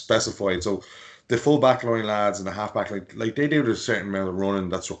specified. So the full back line lads and the half back line, like they do a certain amount of running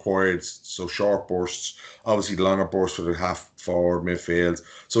that's required. So short bursts, obviously longer bursts for the half forward, midfield.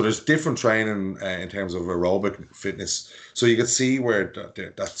 So there's different training in terms of aerobic fitness. So you could see where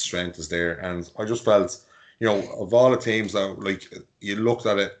that strength is there. And I just felt, you know, of all the teams that like you looked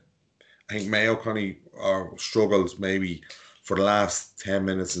at it, I think Mayo kind of struggled maybe for the last 10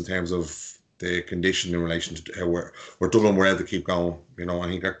 minutes in terms of the condition in relation to how where Dublin were able to keep going. You know, I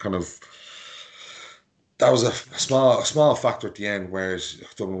think that was a small factor at the end, whereas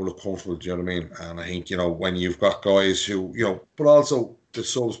Dublin will look comfortable. Do you know what I mean? And I think, you know, when you've got guys who, you know, but also the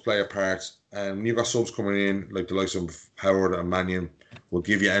subs play a part, and you've got subs coming in like the likes of Howard and Mannion will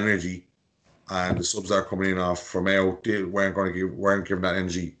give you energy, and the subs that are coming in off from Mayo weren't given that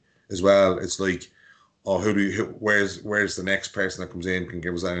energy as well. It's like, oh, where's the next person that comes in can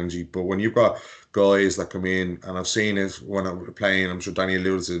give us that energy? But when you've got guys that come in, and I've seen it when I'm playing, I'm sure Danny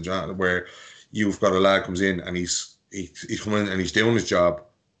alluded to it, where you've got a lad comes in and he's coming in and he's doing his job,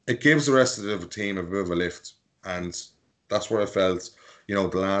 it gives the rest of the team a bit of a lift. And that's where I felt, you know,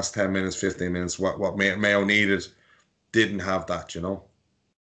 the last 10 minutes, 15 minutes, what Mayo needed didn't have that, you know.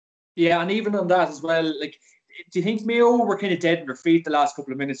 Yeah, and even on that as well, like, do you think Mayo were kind of dead in their feet the last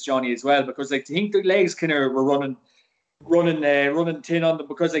couple of minutes, Johnny, as well? Because, like, do you think the legs kind of were running tin on them?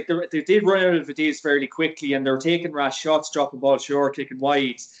 Because, like, they did run out of ideas fairly quickly, and they were taking rash shots, dropping ball short, kicking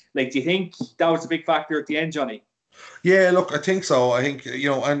wide. Like, do you think that was a big factor at the end, Johnny? Yeah, look, I think so. I think, you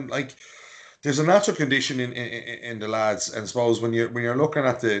know, and like, there's a natural condition in the lads, and I suppose when you're looking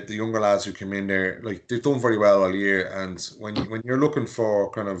at the younger lads who came in there, like they've done very well all year, and when you're looking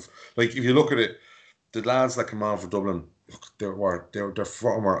for kind of like, if you look at it, the lads that come on for Dublin, they're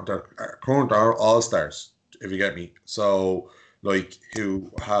current are all stars, if you get me. So like,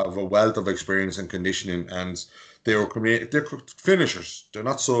 who have a wealth of experience and conditioning, and they're finishers. They're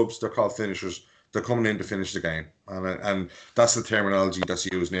not subs. They're called finishers. They're coming in to finish the game, and that's the terminology that's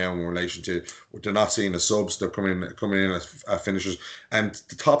used now in relation to, they're not seeing as subs. They're coming in as finishers, and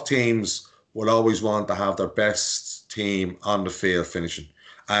the top teams will always want to have their best team on the field finishing.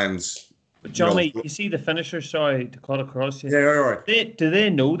 And But Johnny, you see the finishers. Sorry to cut across you. Yeah, right. Do they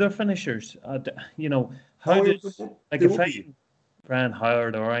know their finishers? You know, how does, like, if I'm Brian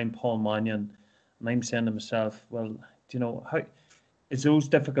Howard or I'm Paul Mannion, and I'm saying to myself, well, do you know how? It's those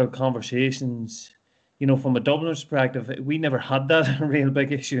difficult conversations, you know, from a Dublin perspective. We never had that real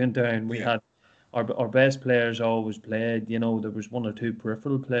big issue in town. We had our best players always played. You know, there was one or two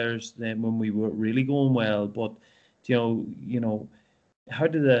peripheral players then when we were really going well. But you know, how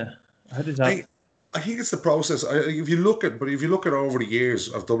does that? I think it's the process. If you look at over the years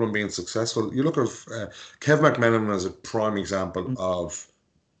of Dublin being successful, you look at Kev McMenamin as a prime example of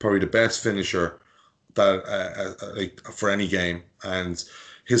probably the best finisher that like for any game, and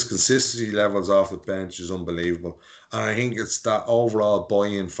his consistency levels off the bench is unbelievable. And I think it's that overall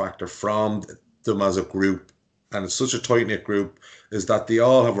buy-in factor from them as a group, and it's such a tight-knit group, is that they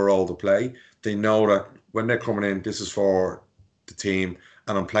all have a role to play. They know that when they're coming in, this is for the team,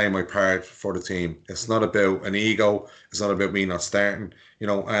 and I'm playing my part for the team. It's not about an ego. It's not about me not starting, you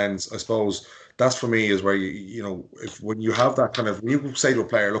know. And I suppose that's, for me, is where you know, when you have that kind of, you say to a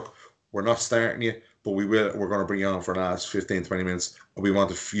player, look, we're not starting you, but we're going to bring you on for the last 15, 20 minutes, and we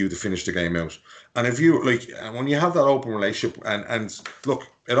want you to finish the game out. And if you, like, when you have that open relationship, and look,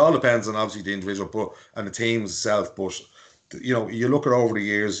 it all depends on obviously the individual, and the team itself, but, you know, you look at over the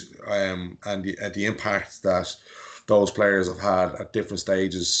years, and the impact that those players have had at different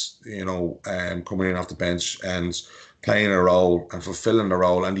stages, you know, coming in off the bench and playing a role and fulfilling a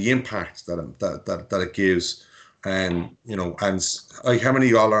role, and the impact that it gives. And, you know, and like, how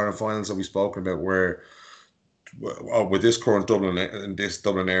many All-Ireland finals have we spoken about where, with this current Dublin, in this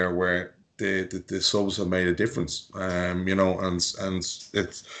Dublin era, where the subs have made a difference, you know, and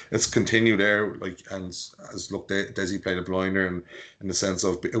it's continued there, like, and as look, Desi played a blinder, and in the sense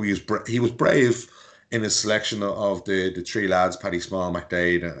of he was brave in his selection of the three lads, Paddy Small,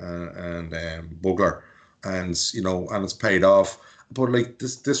 McDade, and Bugler, and, you know, and it's paid off. But like,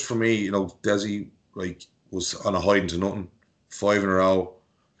 this for me, you know, Desi, like, was on a hiding to nothing, 5 in a row.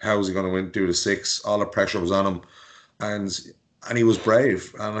 How was he going to do the 6? All the pressure was on him, and he was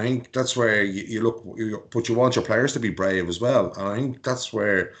brave. And I think that's where you look, but you want your players to be brave as well. And I think that's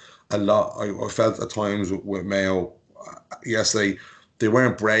where a lot, I felt at times with Mayo, yes, they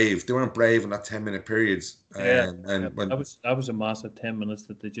weren't brave. They weren't brave in that 10-minute periods. And when that was a massive 10 minutes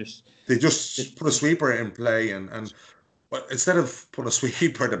that they just put a sweeper in play, and but instead of putting a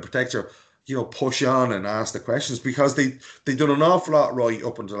sweeper to protect you know, push on and ask the questions, because they done an awful lot right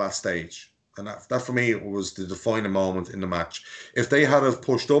up until that stage. And that for me was the defining moment in the match. If they had have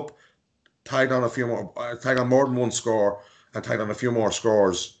pushed up, tagged on more than one score, and tagged on a few more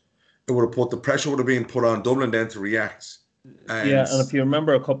scores, it would have the pressure would have been put on Dublin then to react. Yeah, And and if you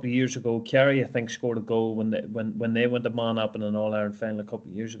remember a couple of years ago, Kerry I think scored a goal when they went to man up in an All Ireland final a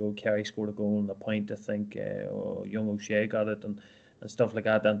couple of years ago. Kerry scored a goal and a point. I think young O'Shea got it and stuff like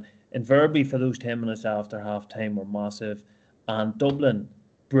that. And invariably for those 10 minutes after half time were massive. And Dublin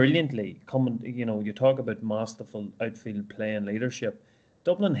brilliantly coming. You talk about masterful outfield play and leadership.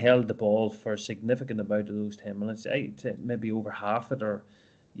 Dublin held the ball for a significant amount of those 10 minutes. Maybe over half it, or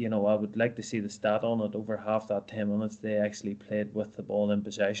I would like to see the stat on it. Over half that 10 minutes, they actually played with the ball in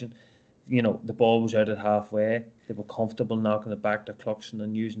possession. The ball was out at halfway. They were comfortable knocking it back to Cluxton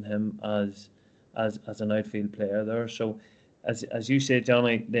and using him as an outfield player there. So, as you say,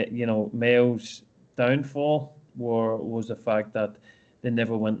 Johnny, Mayo's downfall was the fact that they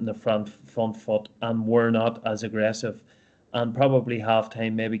never went in the front foot and were not as aggressive. And probably half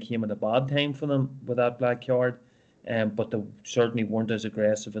time maybe came at a bad time for them with that black card. But they certainly weren't as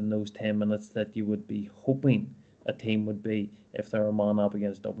aggressive in those 10 minutes that you would be hoping a team would be if they're a man up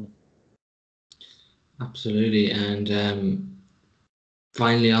against Dublin. Absolutely, and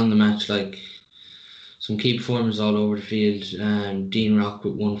finally on the match, some key performers all over the field. Dean Rock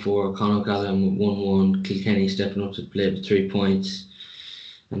with 1-4, Conor Gallagher with 1-1, Kilkenny stepping up to the plate with 3 points,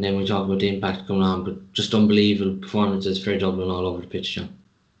 and then we talk about the impact coming on. But just unbelievable performances for Dublin all over the pitch, John.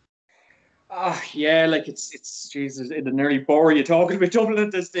 Yeah, it's Jesus, it'll nearly bore you talking about Dublin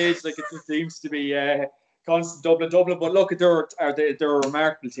at this stage. It just seems to be constant Dublin. But look, they're a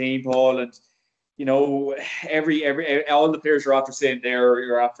remarkable team, Paul, and every all the players are after saying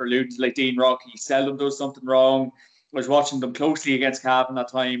you're after alluding to, like Dean Rock. He seldom does something wrong. I was watching them closely against Cavan that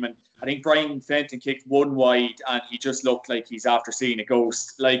time, and I think Brian Fenton kicked one wide, and he just looked like he's after seeing a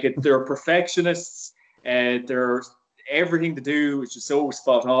ghost. They're perfectionists, they're everything to do is just so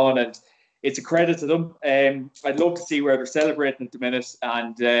spot on, and it's a credit to them. I'd love to see where they're celebrating at the minute,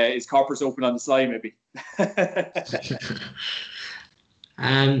 and is Coppers open on the sly maybe?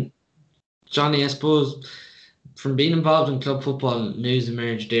 Johnny, I suppose from being involved in club football, news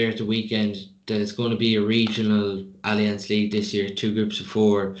emerged there at the weekend that it's going to be a regional Alliance League this year, 2 groups of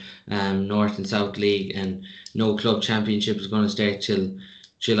 4, North and South League, and no club championship is going to start till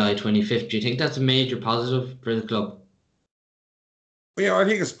July 25th. Do you think that's a major positive for the club? Yeah, I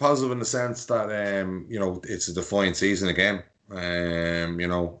think it's positive in the sense that it's a defiant season again. But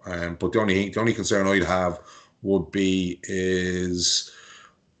the only concern I'd have would be is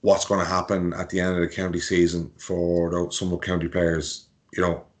what's going to happen at the end of the county season for some of the county players.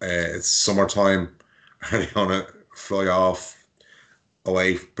 It's summertime. Are they going to fly off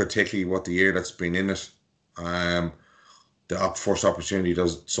away, particularly what the year that's been in it? The first opportunity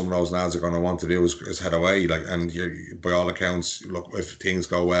some of those lads are going to want to do is head away. And by all accounts, look, if things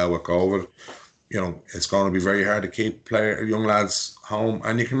go well with COVID, it's going to be very hard to keep young lads home,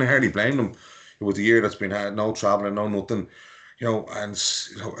 and you can hardly blame them with the year that's been had, no travelling, no nothing. And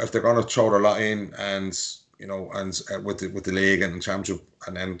if they're going to throw their lot in, and with the league and the championship,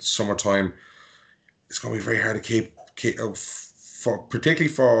 and then summertime, it's going to be very hard to keep particularly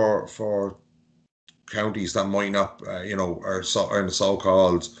for counties that might not, are in the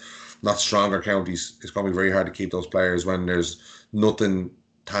so-called not stronger counties. It's going to be very hard to keep those players when there's nothing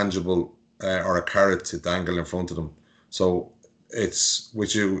tangible or a carrot to dangle in front of them. So it's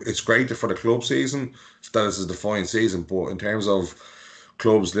great for the club season that it's a defiant season, but in terms of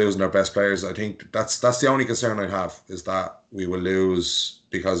clubs losing their best players, I think that's the only concern I have, is that we will lose,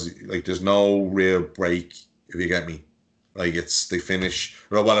 because there's no real break, if you get me. They finish.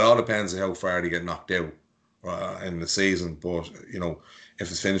 Well, it all depends on how far they get knocked out in the season. But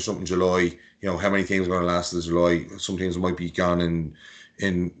if it's finished up in July, how many teams are going to last in July? Some teams might be gone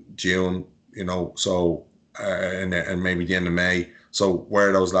in June. So and maybe the end of May. So where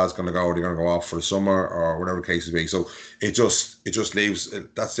are those lads going to go? Are they going to go off for the summer or whatever the case may be? So it just leaves.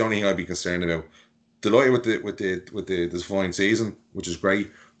 That's the only thing I'd be concerned about. Delighted with the defiant season, which is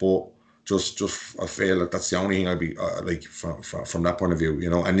great, but. Just I feel like that's the only thing I'd be from that point of view,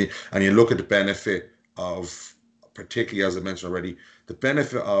 and you look at the benefit of, particularly as I mentioned already, the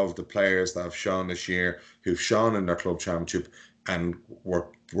benefit of the players that have shown this year, who've shown in their club championship and were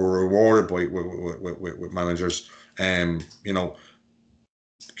rewarded with managers,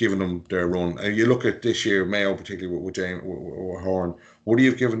 giving them their run. And you look at this year, Mayo particularly with James with Horn, would you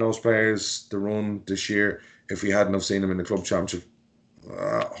have given those players the run this year if we hadn't have seen them in the club championship?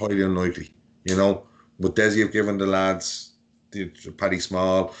 Highly unlikely, But Desi have given the lads, Paddy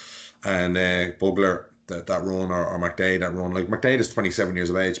Small and Bugler, that run, or McDade that run. Like McDade is 27 years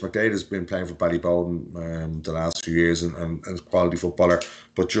of age. McDade has been playing for Ballybowden the last few years and is a quality footballer.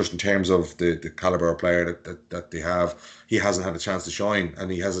 But just in terms of the caliber of player that they have, he hasn't had a chance to shine,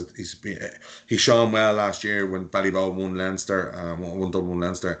 and he shone well last year when Ballybowden won Leinster, won Dublin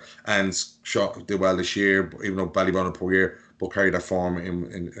Leinster, and did well this year. Even though Ballybowden a poor year, but carried that form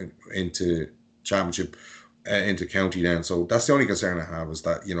into championship, into county then. So that's the only concern I have, is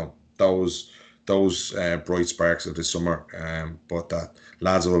that those bright sparks of this summer, but that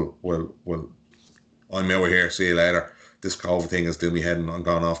lads will I'm out here, see you later. This COVID thing is doing me head, and I'm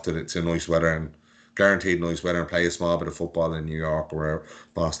gone off to nice weather, and guaranteed nice weather, and play a small bit of football in New York or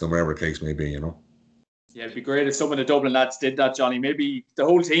Boston, wherever the case may be, Yeah, it'd be great if some of the Dublin lads did that, Johnny. Maybe the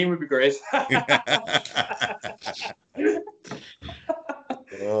whole team would be great.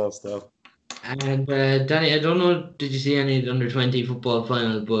 Oh, stuff. And Danny, I don't know, did you see any of the under-20 football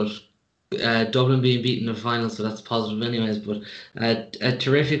final? But Dublin being beaten in the final, so that's positive anyways. But a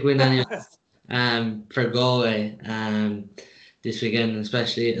terrific win anyway for Galway this weekend,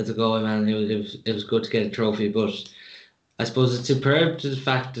 especially as a Galway man. It was good to get a trophy, but I suppose it's superb to the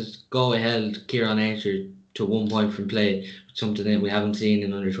fact that Galway held Kieran Acher to 1 point from play, something that we haven't seen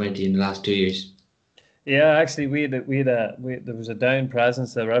in under-20 in the last 2 years. Yeah, actually, there was a down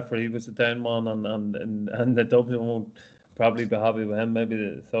presence. The referee was a down one, and the Dublin won't probably be happy with him. Maybe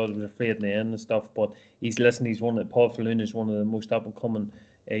they thought it was a free at the end and stuff. But Paul Falloon is one of the most up and coming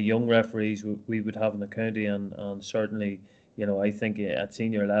young referees we would have in the county, and certainly, I think at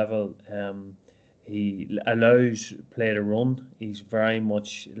senior level, he allows play to run. He's very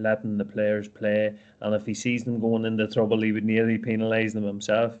much letting the players play, and if he sees them going into trouble, he would nearly penalise them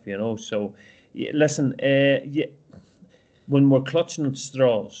himself. So. Yeah, listen, when we are clutching at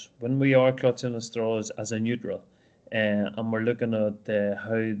straws as a neutral, and we're looking at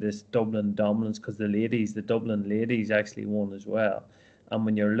how this Dublin dominance, because the Dublin ladies actually won as well, and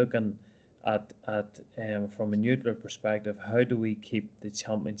when you're looking at from a neutral perspective, how do we keep the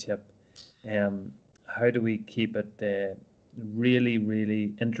championship, how do we keep it really,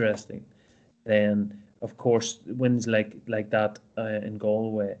 really interesting? Then, of course, wins like that in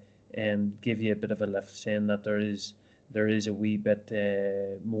Galway give you a bit of a lift, saying that there is a wee bit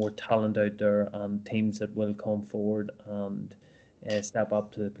more talent out there, and teams that will come forward and step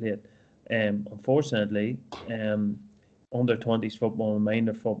up to the plate. Unfortunately, under-20s football and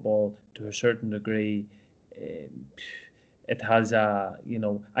minor football, to a certain degree, it has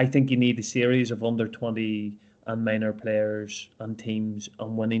I think you need a series of under-20 and minor players and teams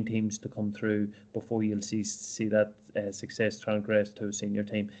and winning teams to come through before you'll see that success transgress to a senior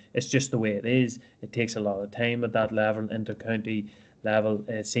team. It's just the way it is. It takes a lot of time at that level, inter-county level,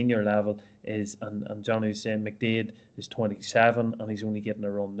 senior level is, and Johnny was saying McDade is 27 and he's only getting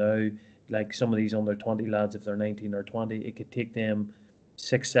a run now. Like some of these under-20 lads, if they're 19 or 20, it could take them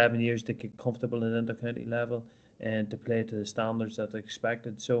 6-7 years to get comfortable at inter-county level and to play to the standards that are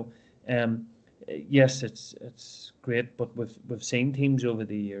expected. So yes, it's great, but we've seen teams over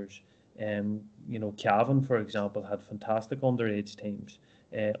the years. Cavan, for example, had fantastic underage teams,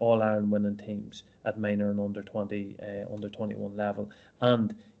 All Ireland winning teams at minor and under-20, under-21 level,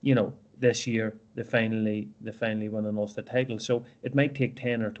 and this year they finally win an Ulster title. So it might take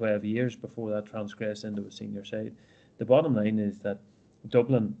 10 or 12 years before that transgress into a senior side. The bottom line is that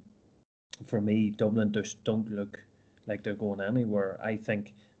Dublin just don't look like they're going anywhere. I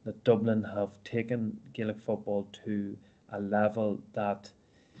think that Dublin have taken Gaelic football to a level that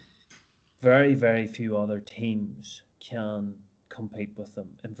very, very few other teams can compete with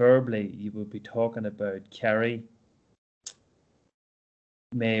them. Invariably, you would be talking about Kerry,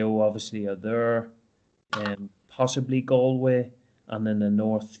 Mayo obviously are there, and possibly Galway, and in the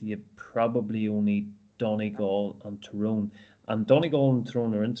north you probably only Donegal and Tyrone. And Donegal and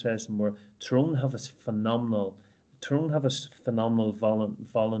Tyrone are interesting, where Tyrone have a phenomenal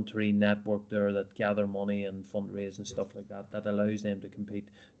voluntary network there that gather money and fundraise and stuff like that allows them to compete.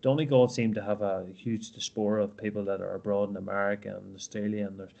 Donegal seem to have a huge diaspora of people that are abroad in America and Australia,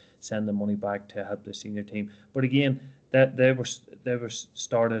 and they're sending money back to help the senior team. But again, that they were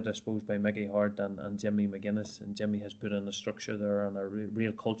started, I suppose, by Mickey Hart and Jimmy McGuinness, and Jimmy has put in a structure there and a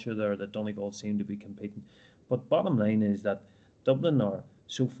real culture there that Donegal seem to be competing. But bottom line is that Dublin are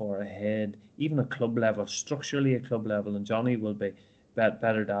so far ahead, even at club level, structurally at club level, and Johnny will be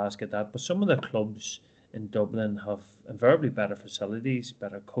better to ask at that. But some of the clubs in Dublin have invariably better facilities,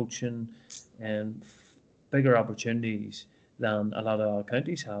 better coaching, and bigger opportunities than a lot of our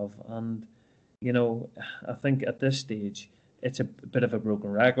counties have. And I think at this stage it's a bit of a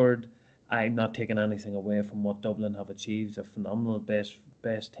broken record. I'm not taking anything away from what Dublin have achieved. A phenomenal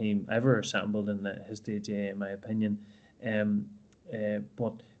best team ever assembled in the history of GAA, in my opinion.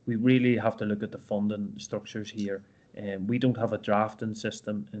 But we really have to look at the funding structures here. We don't have a drafting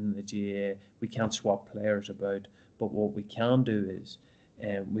system in the GAA. We can't swap players about. But what we can do is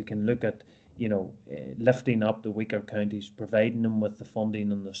we can look at lifting up the weaker counties, providing them with the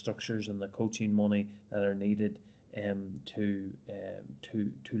funding and the structures and the coaching money that are needed to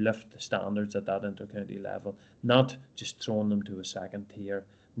lift the standards at that inter-county level, not just throwing them to a second tier,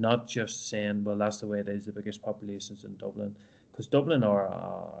 not just saying, well, that's the way it is, the biggest populations in Dublin, because Dublin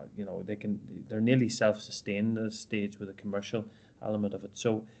are, they're nearly self-sustained at this stage with a commercial element of it.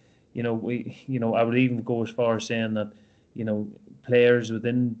 So, I would even go as far as saying that, players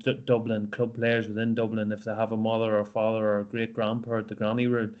within Dublin, club players within Dublin, if they have a mother or father or a great grandpa at the granny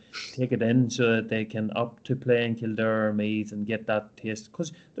room, take it in so that they can up to play in Kildare or Meath and get that taste.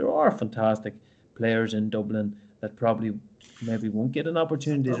 Because there are fantastic players in Dublin that probably maybe won't get an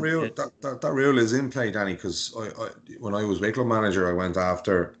opportunity. That rule is in play, Danny, because when I was Wicklow manager, I went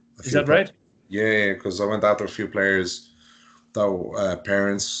after a few. Is that right? Yeah, because I went after a few players that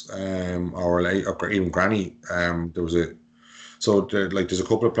parents or even granny. There's a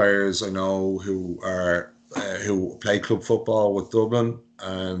couple of players I know who play club football with Dublin,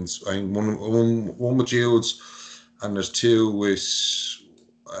 and I think one with Jude's, and there's two with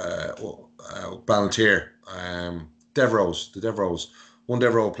Ballantyre, Devereux, the Devereux. One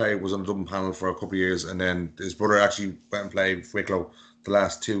Devereux was on the Dublin panel for a couple of years, and then his brother actually went and played for Wicklow the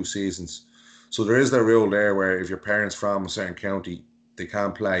last 2 seasons. So there is that rule there where if your parents from a certain county, they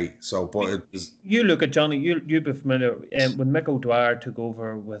can't play. So, but you look at Johnny. You'd be familiar when Mick O'Dwyer took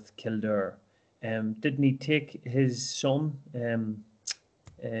over with Kildare. Didn't he take his son,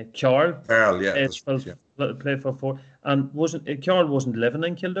 Carl? Carl, yeah, play for 4. And Carl wasn't living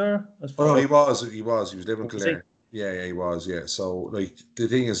in Kildare? Oh, he was. He was living in Kildare. Yeah, he was. Yeah. So, the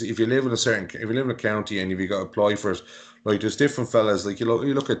thing is, if you live in a county and if you got to apply for it, there's different fellas. You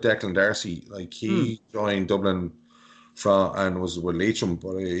look at Declan Darcy. He joined Dublin and was with Leitrim,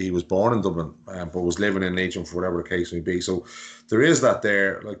 but he was born in Dublin, but was living in Leitrim for whatever the case may be. So there is that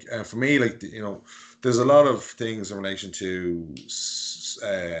there. For me, there's a lot of things in relation to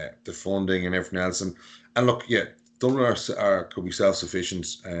the funding and everything else. And look, yeah, Dublin could be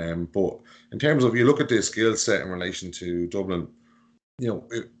self-sufficient, but in terms of you look at the skill set in relation to Dublin,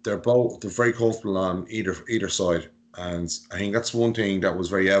 they're very comfortable on either side, and I think that's one thing that was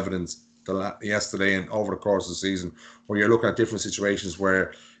very evident yesterday and over the course of the season, where you're looking at different situations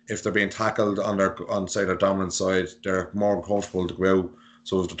where if they're being tackled on say their dominant side, they're more comfortable to go out.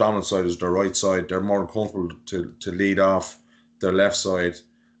 So if the dominant side is their right side, they're more comfortable to lead off their left side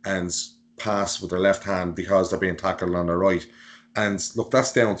and pass with their left hand because they're being tackled on their right. And look,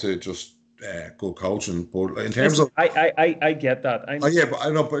 that's down to just good coaching. But in terms of, I get that. But I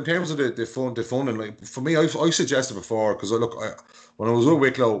know. But in terms of the funding, for me, I suggested before, because when I was with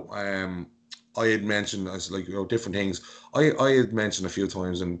Wicklow, I had mentioned different things. I had mentioned a few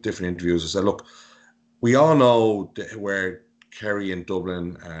times in different interviews. I said, look, we all know where Kerry and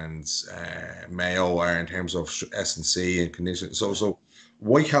Dublin and Mayo are in terms of S&C and conditions. So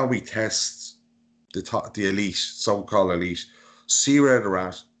why can't we test the elite, so-called elite, see where they're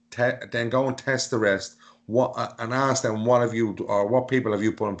at, then go and test the rest, and ask them what people have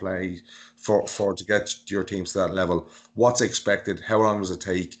you put in play for to get your teams to that level? What's expected? How long does it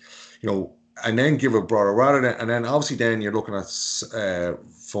take? And then give a broader, and then obviously then you're looking at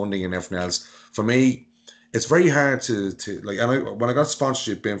funding and everything else. For me, it's very hard to when I got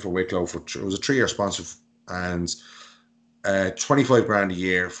sponsorship in for Wicklow it was a 3-year sponsorship, and 25 grand a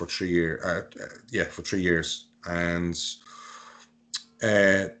year for 3 years, and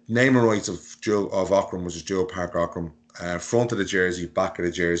naming rights of Ockram, which is Joe Park Ockram, front of the jersey, back of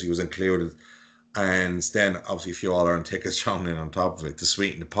the jersey was included, and then obviously a few All-Ireland tickets thrown in on top of it to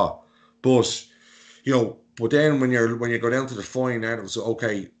sweeten the pot. But then when you go down to the fine art, it was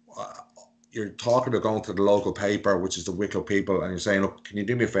okay. You're talking about going to the local paper, which is the Wicklow People, and you're saying, look, can you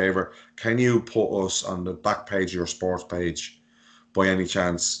do me a favour? Can you put us on the back page of your sports page by any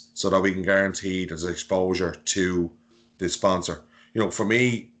chance, so that we can guarantee there's exposure to the sponsor? For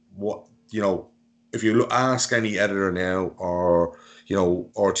me, if you ask any editor now, or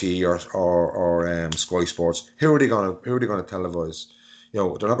RTE or Sky Sports, who are they going to televise?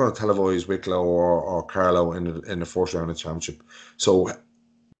 They're not going to televise Wicklow or Carlow in the first round of the championship. So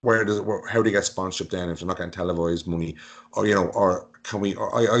how do you get sponsorship then if they're not getting televised money? Or can we?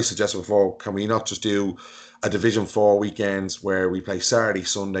 I suggested before, can we not just do a Division 4 weekends where we play Saturday,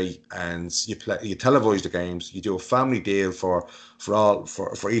 Sunday, and you televise the games. You do a family deal for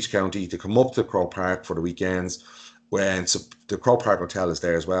each county to come up to Croke Park for the weekends. When the Croke Park Hotel is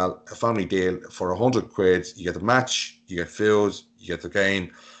there as well, a family deal for £100. You get the match, you get food, you get the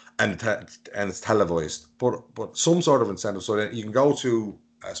game, and it's televised. But some sort of incentive, so that you can go to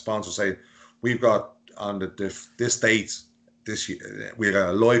a sponsor say, we've got on this date this year, we got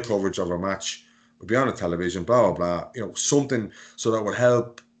a live coverage of a match. We'll be on the television, blah blah blah. Something so that would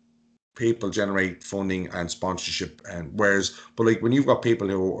help people generate funding and sponsorship. And but like when you've got people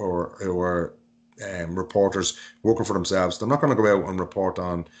who are reporters working for themselves, they're not going to go out and report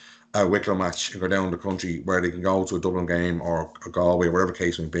on a Wicklow match and go down the country where they can go to a Dublin game or a Galway, whatever the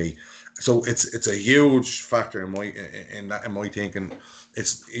case may be. So it's a huge factor in my thinking.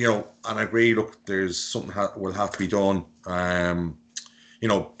 It's and I agree. Look, there's something will have to be done.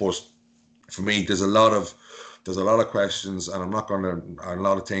 But for me, there's a lot of questions, and I'm not going to a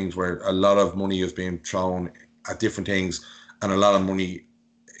lot of things where a lot of money is being thrown at different things, and a lot of money,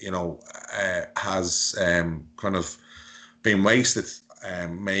 has kind of been wasted,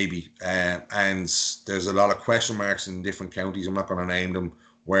 maybe, and there's a lot of question marks in different counties. I'm not going to name them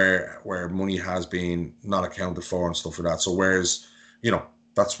where money has been not accounted for and stuff like that. So whereas,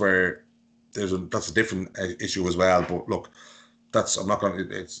 that's where that's a different issue as well. But look, we're not going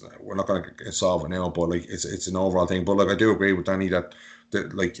to solve it now, but like it's an overall thing. But like I do agree with Danny that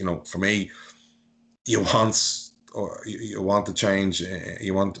for me, you want to change.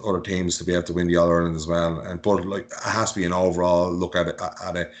 You want other teams to be able to win the All Ireland as well, but like it has to be an overall look at it.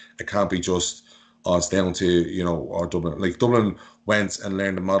 It can't be just it's down to or Dublin. Like Dublin went and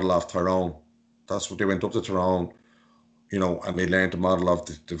learned the model of Tyrone. That's what they went up to Tyrone. And they learned the model of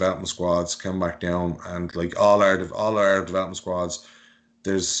the development squads, came back down, and like all our development squads,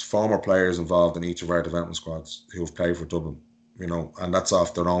 there's former players involved in each of our development squads who have played for Dublin, and that's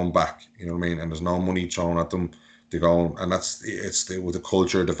off their own back, you know what I mean? And there's no money thrown at them to go, and with the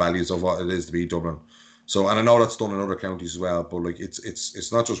culture, the values of what it is to be Dublin. So, and I know that's done in other counties as well, but like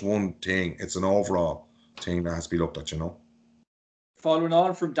it's not just one thing; it's an overall thing that has to be looked at, Following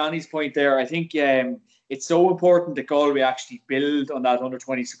on from Danny's point there, I think it's so important that Galway actually build on that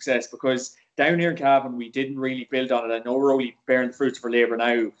under-20 success, because down here in Cavan, we didn't really build on it. I know we're only bearing the fruits of our labour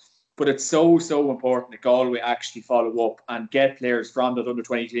now, but it's so important that Galway actually follow up and get players from that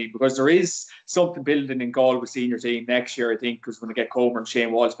under-20 team, because there is something building in Galway senior team next year, I think, because we're going to get Comer and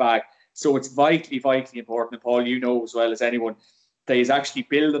Shane Walsh back. So it's vitally important, and Paul, you know as well as anyone, that is actually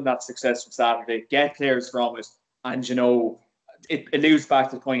building that success from Saturday, get players from it, and it alludes back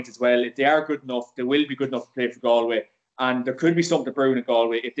to the point as well. If they are good enough, they will be good enough to play for Galway. And there could be something brewing in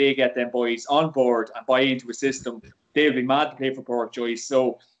Galway if they get them boys on board and buy into a system. They'll be mad to play for Port Joyce.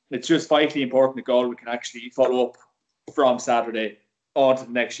 So it's just vitally important that Galway can actually follow up from Saturday on to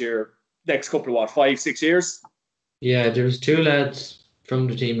the next couple of 5-6 years. Yeah, there was two lads from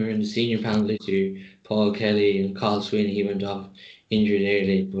the team who were in the senior panel this year, Paul Kelly and Carl Sweeney. He went off injured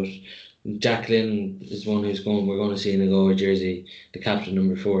early, but Jacqueline is one who's we're going to see in a Galway jersey, the captain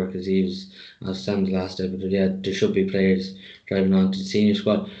number 4, because he was outstanding last episode. But yeah, there should be players driving on to the senior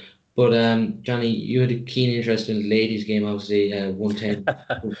squad. But Johnny, you had a keen interest in the ladies' game, obviously. 110.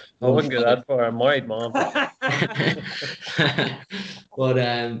 I wouldn't go that far. I'm married, Mom. But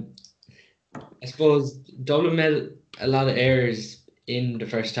I suppose Dublin made a lot of errors in the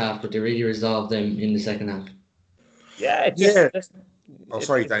first half, but they really resolved them in the second half. Yeah,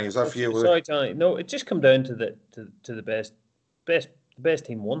 sorry, Danny. Was that for you? Sorry, Johnny. No, it just come down to the best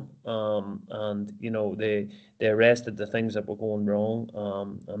team won. And they arrested the things that were going wrong.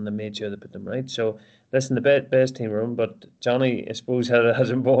 And they made sure they put them right. So listen, the best team won. But Johnny, I suppose,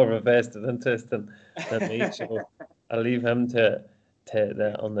 has more of a vested interest than me. So I'll leave him to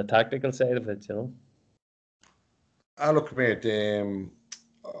on the tactical side of it. I look, mate.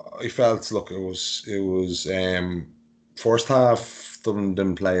 I felt it was first half Dublin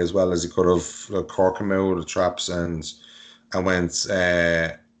didn't play as well as he could have. Cork came out of the traps and went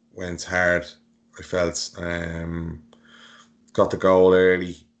hard. I felt got the goal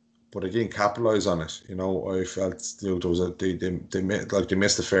early, but they didn't capitalise on it. I felt there was they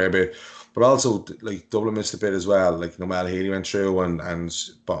missed a fair bit, but also Dublin missed a bit as well. Noel Healy went through and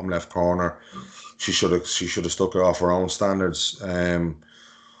bottom left corner. She should have stuck it off her own standards.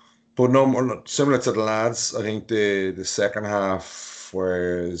 But no, similar to the lads, I think the second half,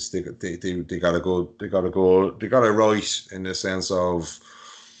 whereas they got it right in the sense of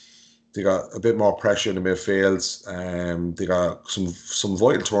they got a bit more pressure in the midfield. They got some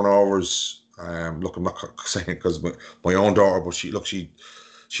vital turnovers. Look, I'm not saying it because my own daughter, but she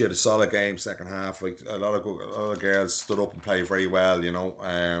she had a solid game second half. Like a lot of girls stood up and played very well,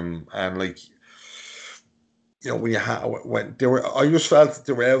 and like when they were, I just felt that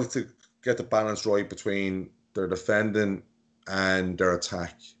they were able to get the balance right between their defending and their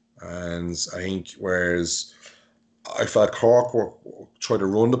attack, and I think whereas I felt Cork were trying to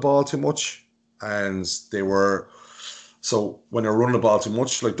run the ball too much, and they were. So when they're running the ball too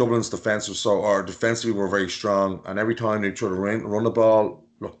much, like Dublin's defensively were very strong, and every time they tried to run the ball,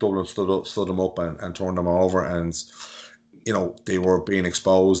 look, Dublin stood them up and turned them over, and they were being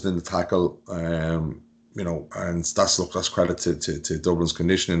exposed in the tackle, and that's credit to Dublin's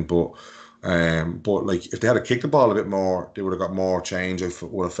conditioning, but like if they had to kick the ball a bit more, they would have got more change. I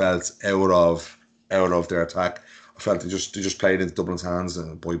would have felt out of their attack. I felt they just played into Dublin's hands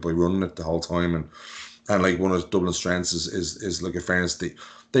and by running it the whole time, and like one of Dublin's strengths is like in fairness,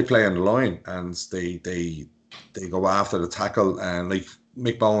 they play on the line and they go after the tackle, and like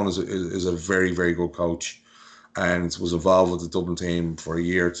Mick Bowen is a very, very good coach and was involved with the Dublin team for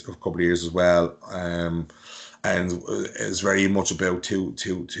a couple of years as well, and is very much about two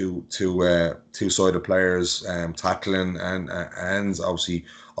sided players, tackling and obviously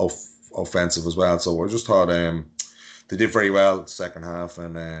offensive as well. So I just thought they did very well the second half,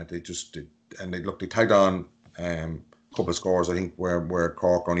 and they tagged on a couple of scores. I think where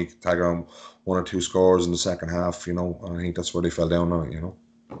Cork only tagged on one or two scores in the second half, and I think that's where they fell down on it,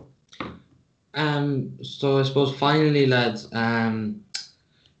 So I suppose finally, lads,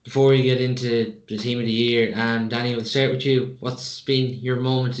 before we get into the team of the year, Danny, we'll start with you. What's been your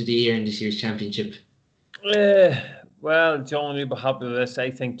moment of the year in this year's championship? Well, John, you'll be happy with this.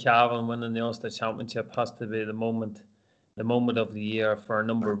 I think Cavan winning the Ulster Championship has to be the moment of the year for a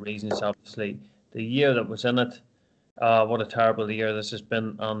number of reasons. Obviously, the year that was in it, what a terrible year this has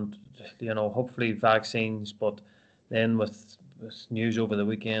been, and hopefully vaccines, but then with news over the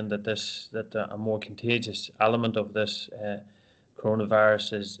weekend that a more contagious element of this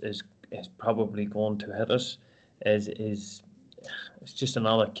coronavirus is probably going to hit us, is it's just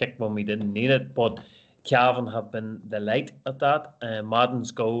another kick when we didn't need it. But Cavan have been the light at that.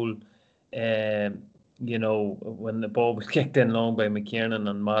 Madden's goal, when the ball was kicked in long by McKiernan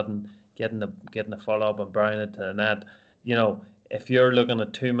and Madden getting the follow up and bringing it to the net. If you're looking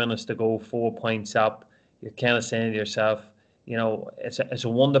at 2 minutes to go, 4 points up, you're kind of saying to yourself, it's a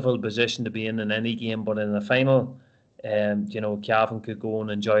wonderful position to be in any game, but in the final, Cavan could go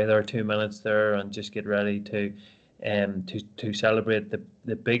and enjoy their 2 minutes there and just get ready to celebrate.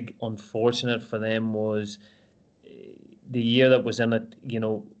 The big unfortunate for them was the year that was in it,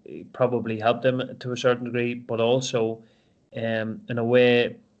 probably helped them to a certain degree, but also in a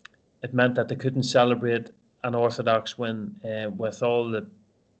way it meant that they couldn't celebrate an Orthodox win with all the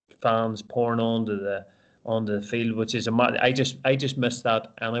fans pouring onto the field, which is I just missed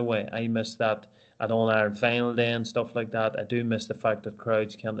that anyway. I missed that at All-Ireland final day and stuff like that. I do miss the fact that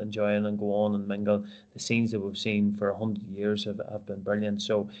crowds can't enjoy it and go on and mingle. The scenes that we've seen for 100 years have been brilliant.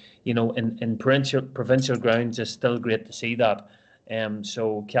 So, in provincial grounds, it's still great to see that.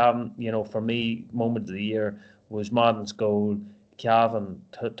 So Cavan, for me, moment of the year was Madden's goal. Cavan,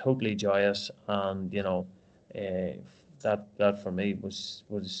 totally joyous, and that for me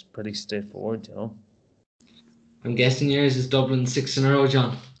was pretty straightforward. I'm guessing yours is Dublin 6 in a row,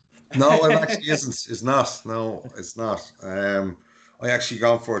 John. No, it actually isn't. It's not. No, it's not. I actually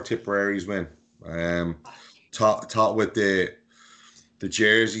gone for a Tipperary's win. Taught with the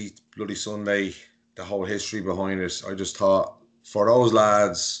jersey, Bloody Sunday, the whole history behind it. I just thought for those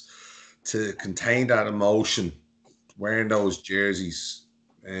lads to contain that emotion, wearing those jerseys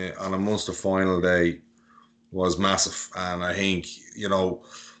on a Munster final day was massive, and I think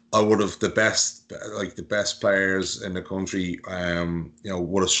I would have the best players in the country,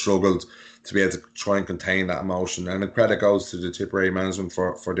 would have struggled to be able to try and contain that emotion. And the credit goes to the Tipperary management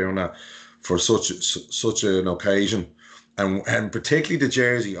for doing that for such an occasion, and particularly the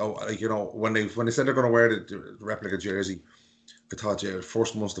jersey. When they said they're going to wear the replica jersey, I thought,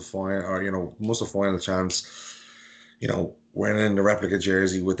 first Munster final, Munster final chance. Wearing the replica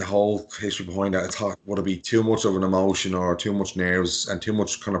jersey with the whole history behind that, I thought would it be too much of an emotion or too much nerves and too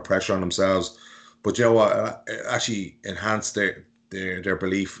much kind of pressure on themselves. But it actually enhanced their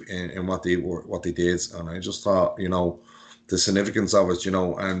belief in what they did, and I just thought the significance of it,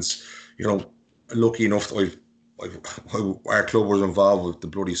 and lucky enough our club was involved with the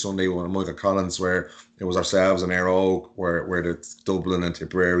Bloody Sunday one, Michael Collins, where it was ourselves and Air Oak, where the Dublin and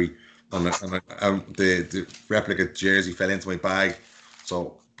Tipperary. And the replica jersey fell into my bag,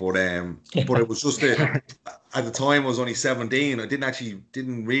 but it was just at the time I was only 17. I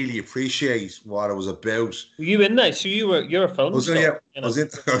didn't really appreciate what it was about. Were you in that? So you're a film star. Yeah, I was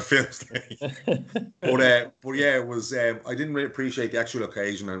into films. But yeah, it was. I didn't really appreciate the actual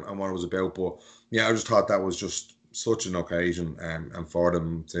occasion and what it was about. But yeah, I just thought that was just such an occasion, and for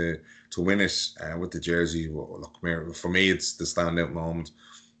them to win it with the jersey. Well, look, for me, it's the standout moment.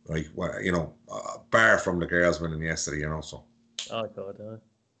 Like, you know, bar from the girls winning yesterday, you know. So. Oh God.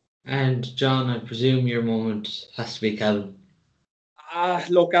 And John, I presume your moment has to be Calvin.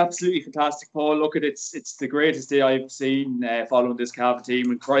 Look, absolutely fantastic, Paul. Look at it's the greatest day I've seen following this Cavan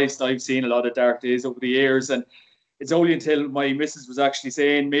team. And Christ, I've seen a lot of dark days over the years, and it's only until my missus was actually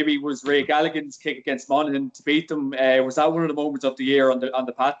saying maybe it was Ray Gallagher's kick against Monaghan to beat them. Was that one of the moments of the year on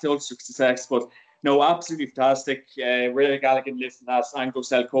the path to success? But no, absolutely fantastic. Ray Gallagher lifting that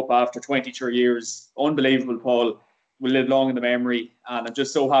Anglo-Cell Cup after 23 years, unbelievable, Paul. Will live long in the memory, and I'm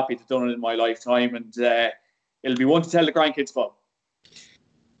just so happy to have done it in my lifetime, and it'll be one to tell the grandkids about.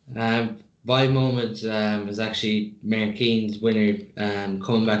 My moment was actually Mayor Keane's winner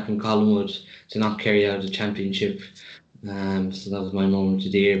coming back from Collingwood to not carry out a championship. So that was my moment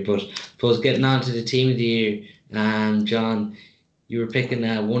of the year. But I suppose getting on to the team of the year, John, you were picking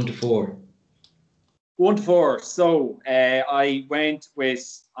 1 to 4. 1 to 4. So I went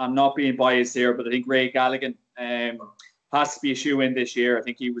with, I'm not being biased here, but I think Ray Gallagher has to be a shoe-in this year. I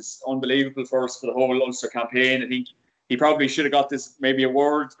think he was unbelievable for us for the whole Ulster campaign. I think he probably should have got this maybe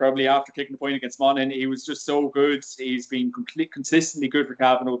award probably after kicking the point against Monaghan. He was just so good. He's been consistently good for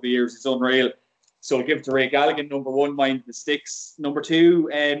Cavan over the years. He's unreal. So I'll give it to Ray Gallagher, number 1, mind the sticks. Number 2,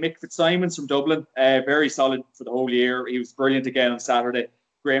 Mick Fitzsimons from Dublin. Very solid for the whole year. He was brilliant again on Saturday.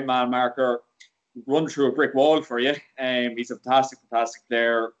 Great man marker. Run through a brick wall for you. He's a fantastic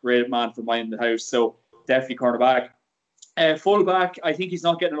player. Great man for minding the house. So definitely cornerback. Fullback, I think he's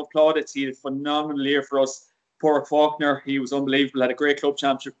not getting enough plaudits. He had a phenomenal year for us. Porrick Faulkner, he was unbelievable. Had a great club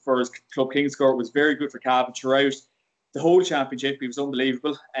championship for his club Kingscourt. Was very good for Cavan throughout the whole championship. He was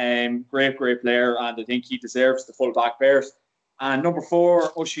unbelievable. Great player, and I think he deserves the fullback belt. And number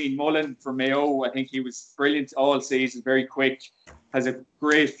 4, Oisin Mullen from Mayo. I think he was brilliant all season. Very quick. Has a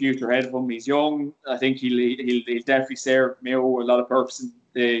great future ahead of him. He's young. I think he'll definitely serve Mayo a lot of purpose in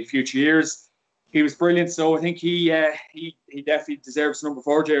the future years. He was brilliant, so I think he definitely deserves number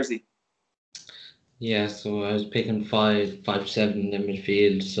 4 jersey. Yeah, so I was picking 5 to 7 in the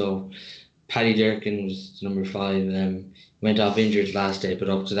midfield. So Paddy Durkin was number 5. Went off injured last day, but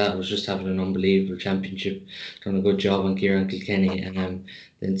up to that was just having an unbelievable championship. Done a good job on Kieran Kilkenny.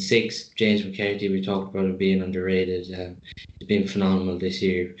 Then 6, James McCarthy. We talked about him being underrated. He's been phenomenal this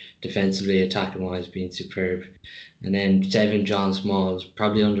year, defensively, attacking wise, being superb. And then 7, John Smalls,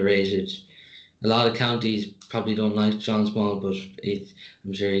 probably underrated. A lot of counties probably don't like John Small, but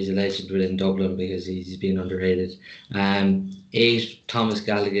I'm sure he's a legend within Dublin because he's been underrated. 8, Thomas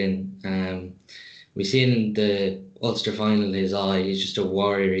Galligan. We seen in the Ulster final his eye. He's just a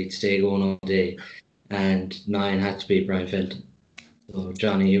warrior. He'd stay going all day. And 9 had to be Brian Felton. So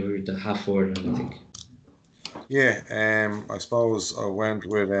Johnny, you were the half forward, I think. Yeah, I suppose I went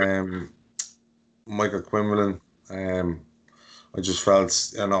with Michael Quinlan. I just felt,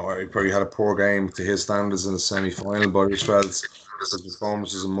 he probably had a poor game to his standards in the semi-final, but I just felt his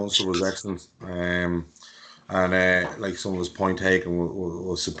performances in Munster was excellent. And like some of his point taken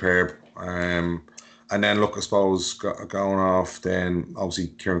was superb. And then look, I suppose going off, then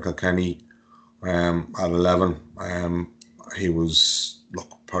obviously Kieran Kilkenny at 11. He was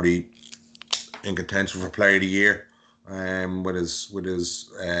probably in contention for Player of the Year. With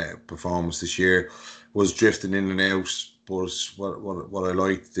his performance this year, was drifting in and out. But what I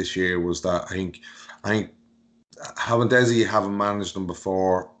liked this year was that I think having Desi, having managed him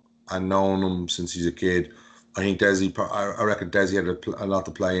before and known him since he's a kid, I think I reckon Desi had a lot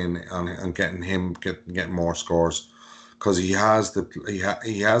to play in and getting more scores, because he has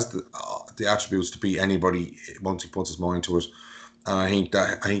the attributes to beat anybody once he puts his mind to it. And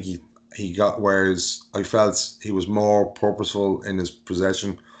I think he got, whereas I felt he was more purposeful in his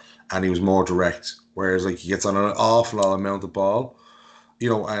possession and he was more direct. Whereas he gets on an awful lot amount of ball,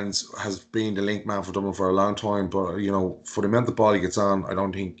 and has been the link man for Dublin for a long time. But for the amount of ball he gets on, I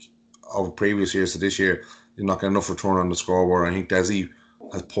don't think over previous years to this year, you're not getting enough return on the scoreboard. I think Desi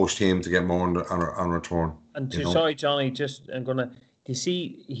has pushed him to get more on return. And sorry, Johnny, do you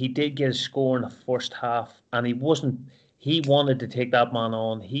see he did get a score in the first half, and he wanted to take that man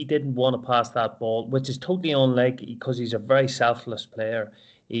on. He didn't want to pass that ball, which is totally unlikely because he's a very selfless player.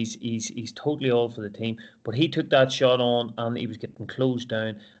 He's totally all for the team, but he took that shot on and he was getting closed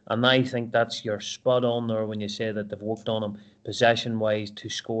down. And I think that's your spot on there when you say that they've worked on him possession wise to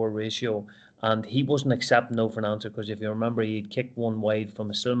score ratio, and he wasn't accepting no for an answer, because if you remember, he'd kicked one wide from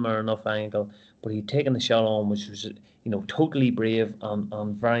a similar enough angle, but he'd taken the shot on, which was, totally brave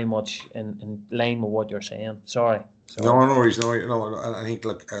and very much in line with what you're saying. Sorry. No, he's no, I think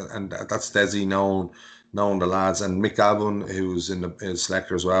and that's Desi known the lads, and Mick Galvin, who's in the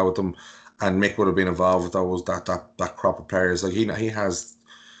selector as well with them, and Mick would have been involved with that crop of players. Like he has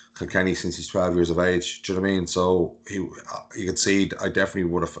Kilkenny since he's 12 years of age. Do you know what I mean? So you could see. I definitely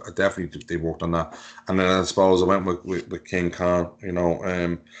they worked on that, and then I suppose I went with King Khan.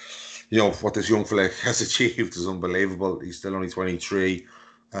 What this young fella has achieved is unbelievable. He's still only 23.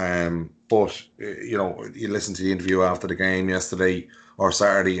 But you listen to the interview after the game yesterday or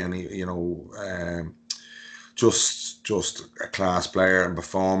Saturday, and he, just a class player and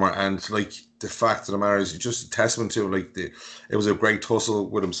performer, and like the fact of the matter is just a testament to it was a great tussle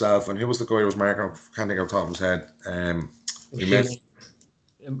with himself. And who was the guy who was marking? I can't think off the top of his head. Oisin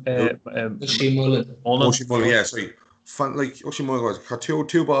Mullen. Oisin Mullen, yes. Oisin Mullen got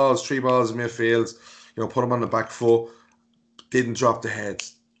three balls in midfield. Put him on the back foot, didn't drop the head,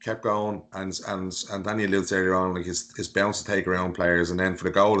 kept going, and Daniel alluded earlier on, like his bounce to take around players, and then for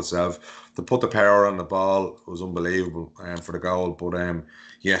the goal itself, to put the power on the ball was unbelievable for the goal. But I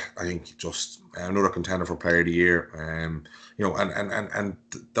think just another contender for Player of the Year. And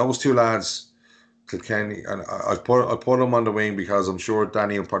those two lads, Kilkenny, and I put them on the wing because I'm sure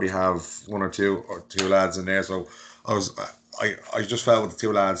Danny will probably have one or two lads in there. So I just felt with the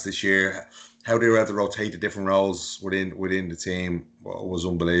two lads this year, how they were able to rotate the different roles within the team was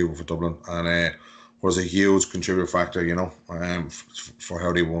unbelievable for Dublin, and was a huge contributor factor, for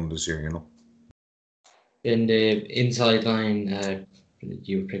how they won this year, In the inside line,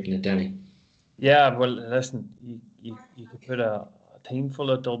 you were picking it, Danny. Yeah, well, listen, you could put a team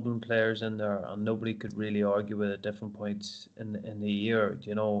full of Dublin players in there, and nobody could really argue with at different points in the year,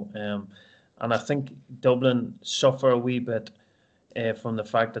 and I think Dublin suffer a wee bit from the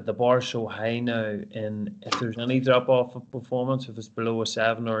fact that the bar's so high now, and if there's any drop off of performance, if it's below a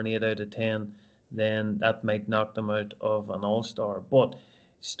 7 or an 8 out of 10, then that might knock them out of an All-Star. But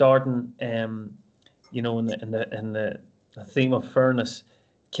starting, in the theme of fairness,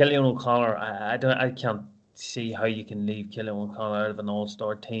 Cillian O'Connor, I can't see how you can leave Cillian O'Connor out of an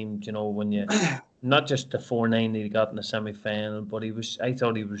All-Star team. When you not just the 4-9 that he got in the semi-final, but I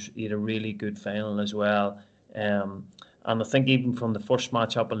thought he had a really good final as well. And I think even from the first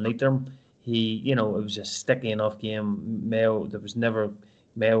match up in Leitrim, it was a sticky enough game. Mayo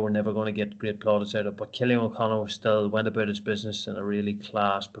were never going to get great plaudits out of it, but Cillian O'Connor still went about his business in a really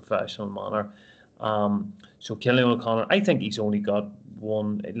class, professional manner. So Cillian O'Connor, I think he's only got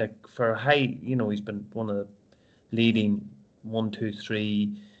one, for high, he's been one of the leading 1, 2,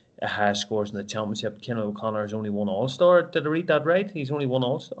 3 high scores in the championship. Cillian O'Connor has only one All-Star. Did I read that right? He's only one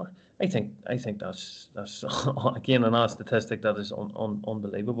All-Star. I think that's again another statistic that is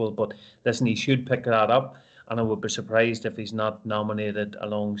unbelievable. But listen, he should pick that up, and I would be surprised if he's not nominated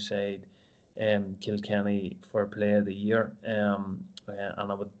alongside Kilkenny for Player of the Year. And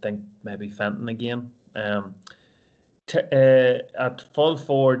I would think maybe Fenton again. At full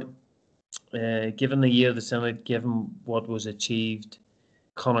forward, given the year of the Senate, given what was achieved,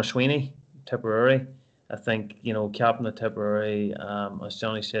 Conor Sweeney, Tipperary. I think, captain of Tipperary, as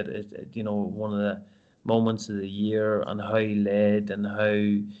Johnny said, one of the moments of the year, and how he led and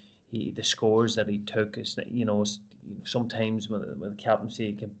how the scores that he took is, sometimes with the captaincy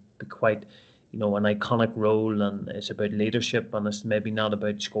it can be quite, an iconic role, and it's about leadership, and it's maybe not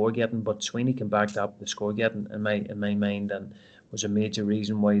about score getting, but Sweeney can back that up the score getting in my mind, and was a major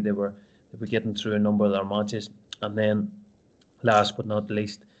reason why they were getting through a number of their matches. And then last but not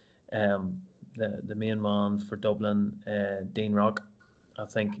least, the main man for Dublin, Dean Rock. I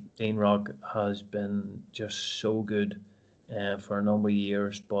think Dean Rock has been just so good for a number of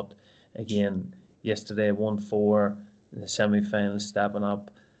years, but again, yesterday 1-4 in the semi-final, stepping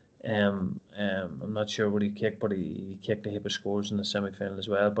up. I'm not sure what he kicked, but he kicked a heap of scores in the semi-final as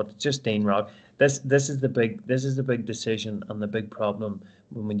well. But it's just Dean Rock. This is the big decision, and the big problem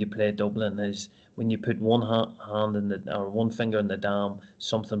when you play Dublin is when you put one hand or one finger in the dam,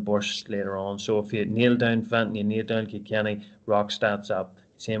 something bursts later on. So if you nail down Fenton, you nail down Kilkenny, Rock stats up,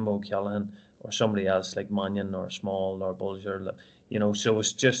 same with O'Callaghan or somebody else like Mannion or Small or Bulger, So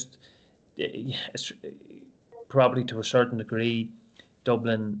it's probably to a certain degree,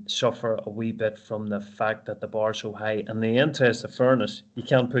 Dublin suffer a wee bit from the fact that the bar's so high. In the interest of fairness, you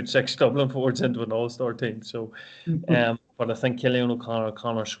can't put 6 Dublin forwards into an All-Star team. So, but I think Cillian O'Connor,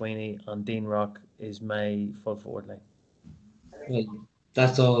 Conor Sweeney, and Dean Rock is my full forward line. Well,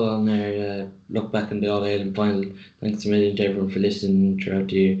 that's all on our look back in the All-Ireland final. Thanks a million to everyone for listening throughout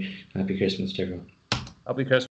the year. Happy Christmas to everyone. Happy Christmas.